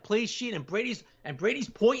looking at the play sheet, and Brady's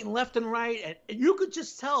pointing left and right, and you could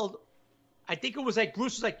just tell. I think it was like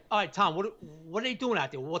Bruce was like, all right, Tom, what are they doing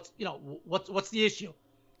out there? What's the issue?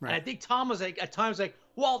 Right. And I think Tom was like at times like,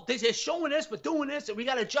 well, they're showing this but doing this, and we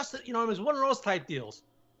got to adjust it. You know, it was one of those type deals.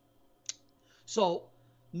 So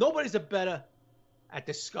nobody's a better at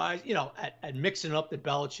disguise, you know, at mixing up the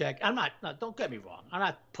Belichick. Don't get me wrong. I'm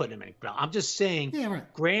not putting him in a I'm just saying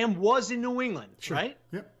Graham was in New England, right?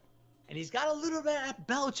 Yep. And he's got a little bit of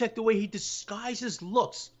Belichick, the way he disguises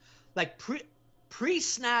looks. Like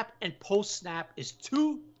pre-snap and post-snap is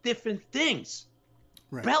 2 different things.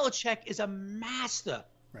 Right. Belichick is a master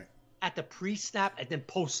at the pre-snap and then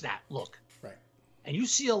post-snap look. Right. And you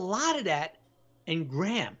see a lot of that in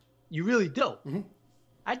Graham. You really do. Mm-hmm.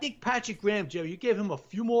 I think Patrick Graham, Joe, you give him a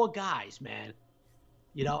few more guys, man.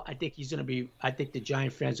 You know, I think I think the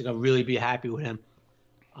Giant fans are going to really be happy with him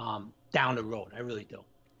down the road. I really do.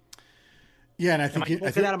 Yeah, and I think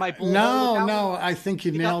I think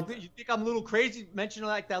you nailed. You think I'm a little crazy mentioning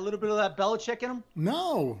like that little bit of that Belichick in him?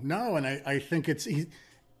 No, and I think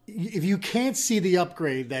if you can't see the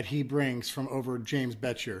upgrade that he brings from over James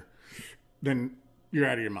Betcher, then you're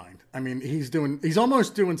out of your mind. I mean, he's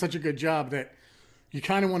almost doing such a good job that you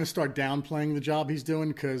kind of want to start downplaying the job he's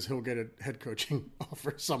doing because he'll get a head coaching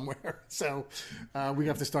offer somewhere. So we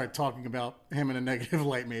have to start talking about him in a negative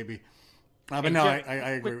light, maybe. But no, Jerry, I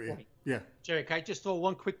agree with you. Yeah. Jerry, can I just throw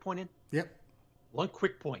one quick point in? Yep. One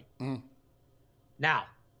quick point. Mm. Now,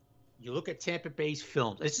 you look at Tampa Bay's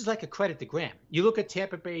films. This is like a credit to Graham. You look at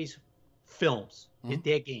Tampa Bay's films,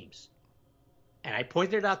 their games. And I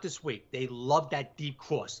pointed it out this week. They love that deep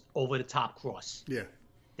cross, over the top cross. Yeah.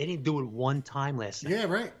 They didn't do it one time last night. Yeah,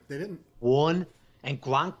 right. They didn't. One. And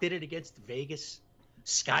Gronk did it against Vegas.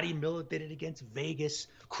 Scotty Miller did it against Vegas.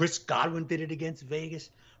 Chris Godwin did it against Vegas,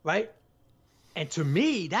 right? And to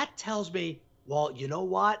me, that tells me, well, you know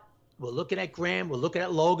what? We're looking at Graham. We're looking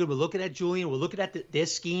at Logan. We're looking at Julian. We're looking at their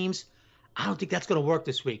schemes. I don't think that's going to work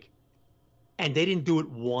this week. And they didn't do it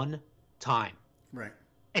one time. Right.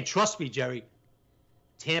 And trust me, Jerry,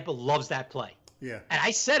 Tampa loves that play. Yeah. And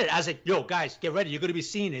I said it. I was like, yo, guys, get ready. You're going to be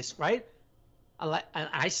seeing this, right? And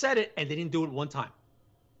I said it, and they didn't do it one time.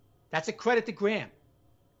 That's a credit to Graham.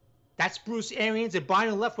 That's Bruce Arians and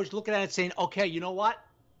Byron Leftwich looking at it saying, okay, you know what?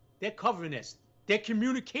 They're covering this. They're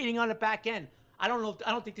communicating on the back end. I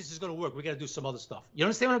don't think this is going to work. We got to do some other stuff. You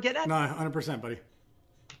understand what I'm getting at? No, 100%, buddy.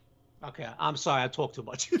 Okay, I'm sorry. I talk too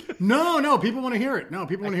much. No, people want to hear it. No,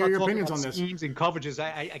 people want to hear your opinions on this. Schemes and coverages.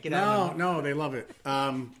 I get out. No, they love it.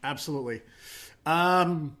 Absolutely. I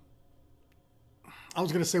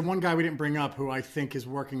was going to say one guy we didn't bring up who I think is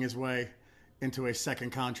working his way into a second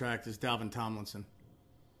contract is Dalvin Tomlinson.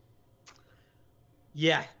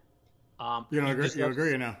 Yeah. You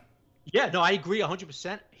agree or no? Yeah, no, I agree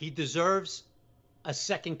 100%. He deserves a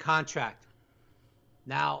second contract.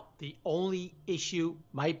 Now, the only issue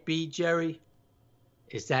might be, Jerry,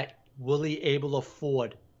 is that will he able to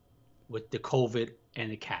afford with the COVID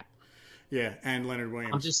and the cap? Yeah, and Leonard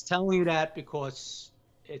Williams. I'm just telling you that because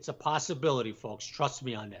it's a possibility, folks. Trust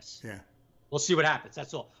me on this. Yeah. We'll see what happens.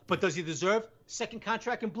 That's all. But does he deserve second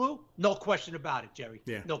contract in blue? No question about it, Jerry.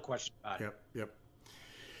 Yeah. No question about it. Yep.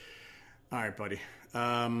 All right, buddy.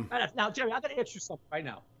 Now, Jerry, I got to ask you something right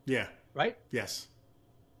now. Yeah. Right? Yes.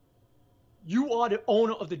 You are the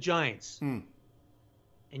owner of the Giants, and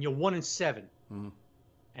you're 1-7,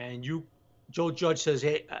 and Joe Judge says,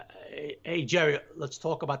 "Hey, Jerry, let's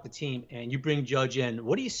talk about the team." And you bring Judge in.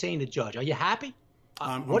 What are you saying to Judge? Are you happy?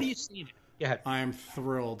 What are you saying? Go ahead. I am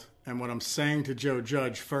thrilled, and what I'm saying to Joe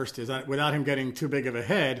Judge first is that without him getting too big of a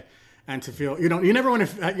head, and to feel, you never want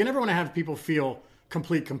to have people feel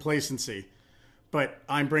complete complacency, but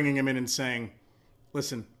I'm bringing him in and saying,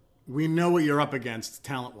 "Listen, we know what you're up against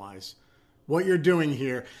talent-wise. What you're doing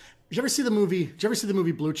here." Did you ever see the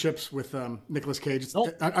movie Blue Chips with Nicolas Cage? It's, nope.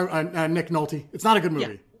 Nick Nolte. It's not a good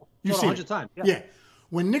movie. Yeah. You've seen 100 it. times. Yeah.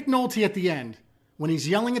 When Nick Nolte at the end, when he's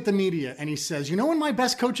yelling at the media and he says, "You know when my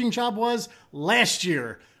best coaching job was? Last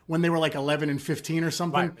year when they were like 11 and 15 or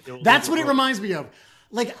something." Right. That's what it reminds me of.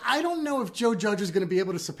 Like, I don't know if Joe Judge is going to be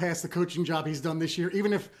able to surpass the coaching job he's done this year,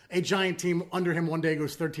 even if a Giant team under him one day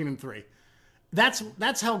goes 13-3.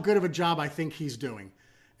 That's how good of a job I think he's doing.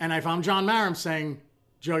 And if I'm John Mara, I'm saying,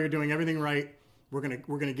 "Joe, you're doing everything right. We're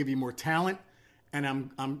gonna give you more talent." And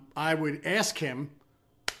I would ask him,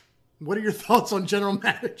 "What are your thoughts on general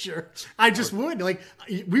manager?" I just would. Like,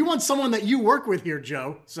 we want someone that you work with here,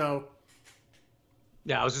 Joe. So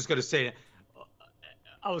yeah, I was just gonna say,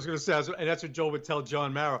 and that's what Joe would tell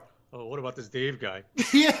John Mara. "Oh, what about this Dave guy?"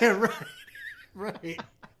 Yeah, right.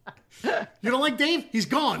 You don't like Dave? He's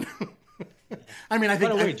gone. I mean, I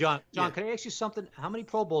think. By the way, John, can I ask you something? How many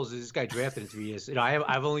Pro Bowls has this guy drafted in 3 years?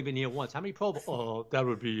 I've only been here once. How many Pro Bowls? Oh, that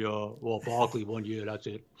would be Barkley 1 year. That's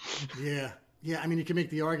it. Yeah. I mean, you can make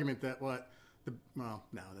the argument that no,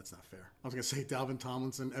 that's not fair. I was gonna say Dalvin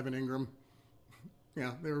Tomlinson, Evan Ingram.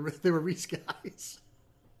 Yeah, they were Reese guys.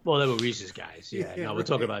 Well, they were Reese's guys. Yeah. No, we're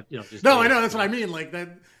talking about just. No, I know that's what I mean. Like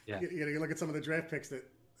that. Yeah. You look at some of the draft picks that,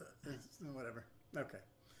 whatever. Okay.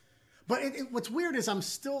 But what's weird is I'm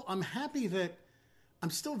still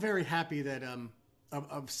very happy that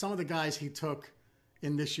of some of the guys he took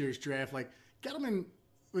in this year's draft. Like, Gettleman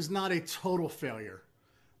was not a total failure.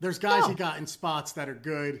 There's guys he got in spots that are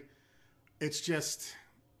good. It's just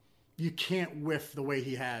you can't whiff the way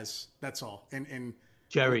he has. That's all. In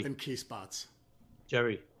key spots.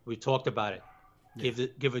 Jerry, we talked about it. Yeah.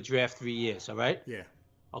 Give a draft 3 years. All right. Yeah.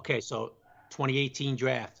 Okay. So 2018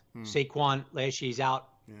 draft. Saquon last year he's out.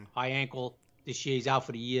 Yeah. High ankle. This year he's out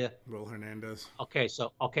for the year. Will Hernandez. Okay,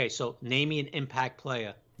 so name me an impact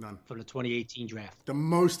player. None. From the 2018 draft. The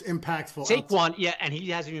most impactful. Saquon, yeah, and he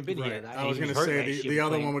hasn't even been here. I was going to say the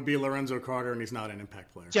other one would be Lorenzo Carter, and he's not an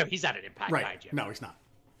impact player. Jeff, he's not an impact guy, Jeff. No, he's not.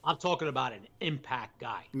 I'm talking about an impact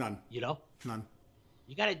guy. None. None.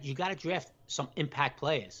 You gotta draft some impact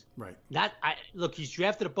players. Right. Look, he's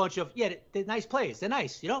drafted a bunch of they're nice players. They're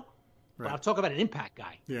nice, Right. But I'm talking about an impact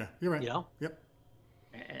guy. Yeah, you're right. Yep.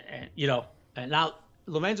 And now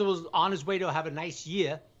Lorenzo was on his way to have a nice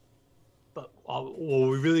year, but are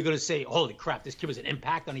we really going to say, "Holy crap, this kid was an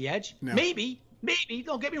impact on the edge"? No. Maybe, Maybe.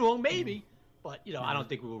 Don't get me wrong. Maybe. But, I don't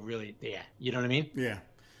think we were really there. You know what I mean? Yeah.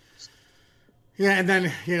 Yeah, and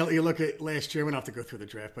then, you look at last year. We don't have to go through the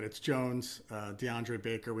draft, but it's Jones, DeAndre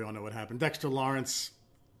Baker. We all know what happened. Dexter Lawrence,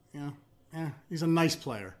 he's a nice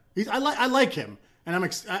player. I like him, and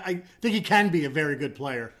I think he can be a very good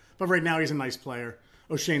player. But right now, he's a nice player.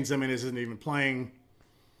 O'Shane Zimmerman isn't even playing.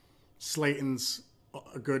 Slayton's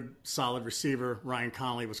a good, solid receiver. Ryan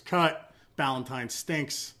Connolly was cut. Ballantyne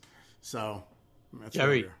stinks. So, that's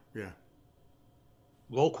Jerry. Yeah.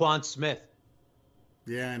 Roquan Smith.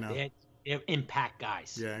 Yeah, I know. They're impact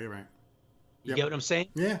guys. Yeah, you're right. You get what I'm saying?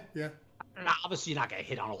 Yeah. Now, obviously, you're not going to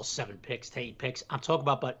hit on all 7 picks, 8 picks. I'm talking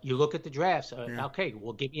about, but you look at the drafts. Okay,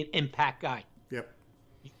 we'll give you an impact guy. Yep.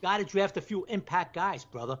 You got to draft a few impact guys,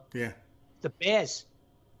 brother. Yeah. The Bears,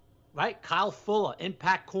 right? Kyle Fuller,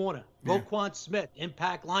 impact corner. Roquan Smith,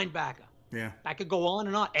 impact linebacker. Yeah. I could go on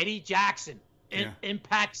and on. Eddie Jackson,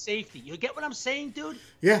 impact safety. You get what I'm saying, dude?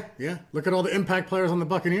 Yeah. Look at all the impact players on the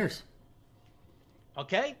Buccaneers.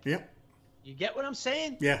 Okay? Yep. You get what I'm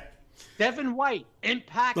saying? Yeah. Devin White,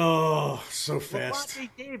 impact. Oh, so fast. Lavonte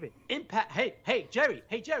David, impact. Hey, Jerry.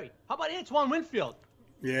 How about Antoine Winfield?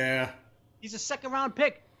 Yeah. He's a second-round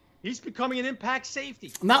pick. He's becoming an impact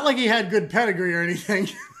safety. Not like he had good pedigree or anything.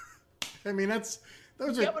 I mean, those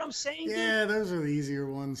you get what I'm saying, dude? Yeah, those are the easier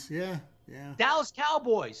ones. Yeah. Dallas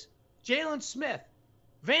Cowboys, Jalen Smith,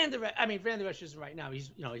 Van Der Esch isn't right now. He's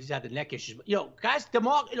had the neck issues. But, guys,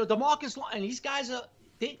 DeMarcus, and these guys are,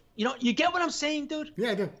 you get what I'm saying, dude?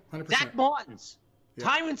 Yeah, I do. 100%. Zach Martins,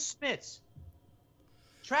 Tyron Smiths,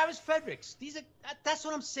 Travis Fredericks. That's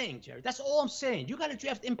what I'm saying, Jerry. That's all I'm saying. You got to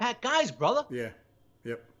draft impact guys, brother. Yeah.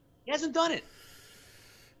 Yep. He hasn't done it.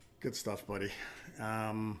 Good stuff, buddy. Get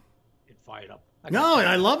fired up.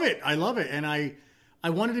 I love it. And I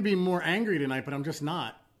wanted to be more angry tonight, but I'm just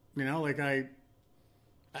not. It's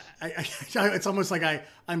almost like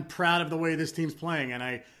I'm proud of the way this team's playing,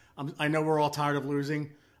 and I know we're all tired of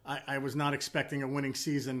losing. I was not expecting a winning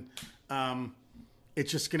season.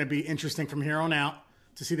 It's just going to be interesting from here on out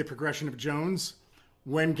to see the progression of Jones,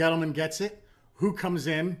 when Gettleman gets it, who comes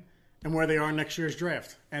in, and where they are in next year's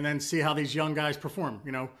draft. And then see how these young guys perform.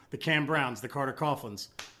 The Cam Browns, the Carter Coughlins.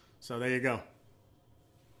 So there you go.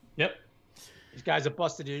 Yep. These guys are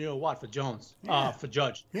busted, for Jones, for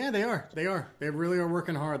Judge. Yeah, they are. They really are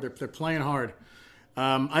working hard. They're playing hard.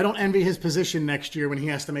 I don't envy his position next year when he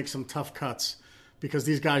has to make some tough cuts, because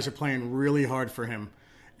these guys are playing really hard for him.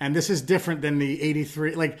 And this is different than the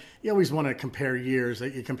 83. Like, you always want to compare years.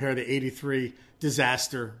 Like, you compare the 83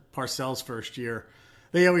 disaster, Parcells' first year.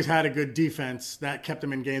 They always had a good defense. That kept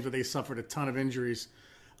them in games where they suffered a ton of injuries.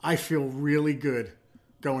 I feel really good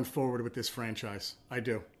going forward with this franchise. I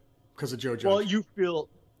do, because of Joe Judge. Well, you feel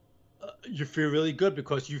really good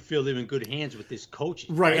because you feel they're in good hands with this coach.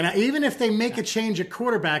 Right. And even if they make a change at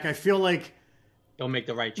quarterback, I feel like they'll make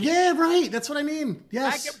the right change. Yeah, right. That's what I mean.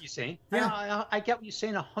 Yes. I get what you're saying. Yeah. I get what you're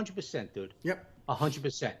saying 100%, dude. Yep.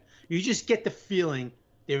 100%. You just get the feeling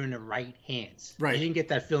they're in the right hands. Right. You didn't get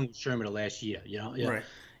that feeling with Sherman the last year, Right.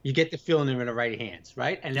 You get the feeling they're in the right hands,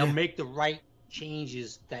 right? And they'll make the right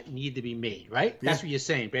changes that need to be made, right? That's what you're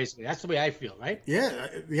saying, basically. That's the way I feel, right? Yeah.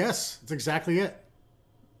 Yes. That's exactly it.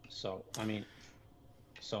 So,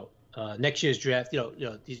 next year's draft,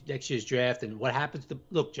 next year's draft, and what happens to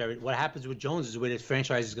look, Jerry? What happens with Jones is where this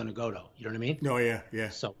franchise is going to go, though. You know what I mean? Oh yeah.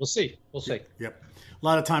 So we'll see. Yep. A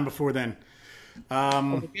lot of time before then.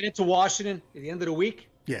 We'll get into Washington at the end of the week.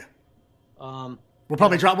 Yeah. We'll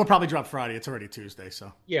probably drop Friday. It's already Tuesday,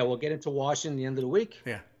 so. Yeah, we'll get into Washington at the end of the week.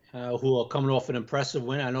 Yeah. Who are coming off an impressive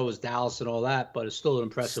win. I know it was Dallas and all that, but it's still an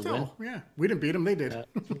impressive win. Yeah. We didn't beat them. They did.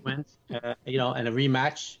 2 wins. And a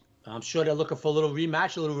rematch. I'm sure they're looking for a little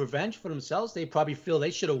rematch, a little revenge for themselves. They probably feel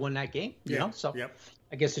they should have won that game, you know? So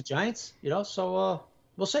against the Giants, so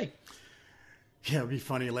we'll see. Yeah, it'd be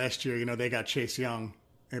funny. Last year, they got Chase Young.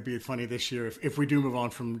 It'd be funny this year if we do move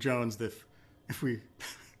on from Jones, if we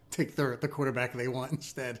take the quarterback they want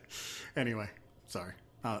instead. Anyway, sorry.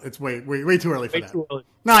 It's way too early for that. Too early.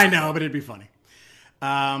 No, I know, but it'd be funny.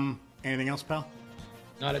 Anything else, pal?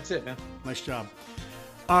 No, that's it, man. Nice job.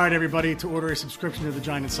 All right, everybody, to order a subscription to The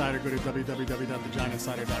Giant Insider, go to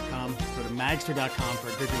www.thegiantinsider.com. Go to magster.com for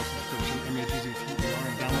a digital subscription, MAGZTER,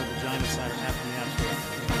 and download The Giant Insider app from the App Store.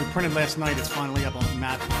 We printed last night. It's finally up on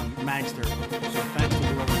Magster. So thanks to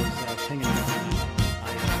whoever was pinging it. I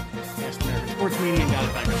asked American Sports Media and got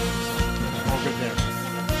it back up. So all good there.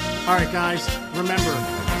 All right, guys, remember,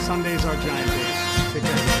 Sundays are Giant days. Take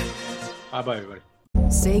care. Bye-bye, everybody.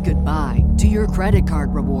 Say goodbye to your credit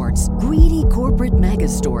card rewards. Greedy corporate mega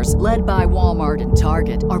stores, led by Walmart and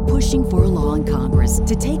Target, are pushing for a law in Congress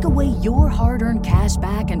to take away your hard-earned cash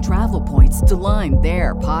back and travel points to line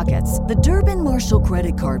their pockets. The Durbin-Marshall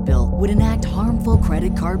credit card bill would enact harmful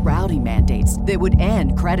credit card routing mandates that would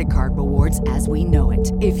end credit card rewards as we know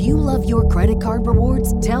it. If you love your credit card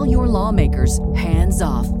rewards, tell your lawmakers, hands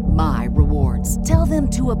off my rewards. Tell them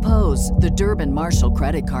to oppose the Durbin-Marshall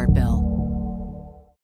credit card bill.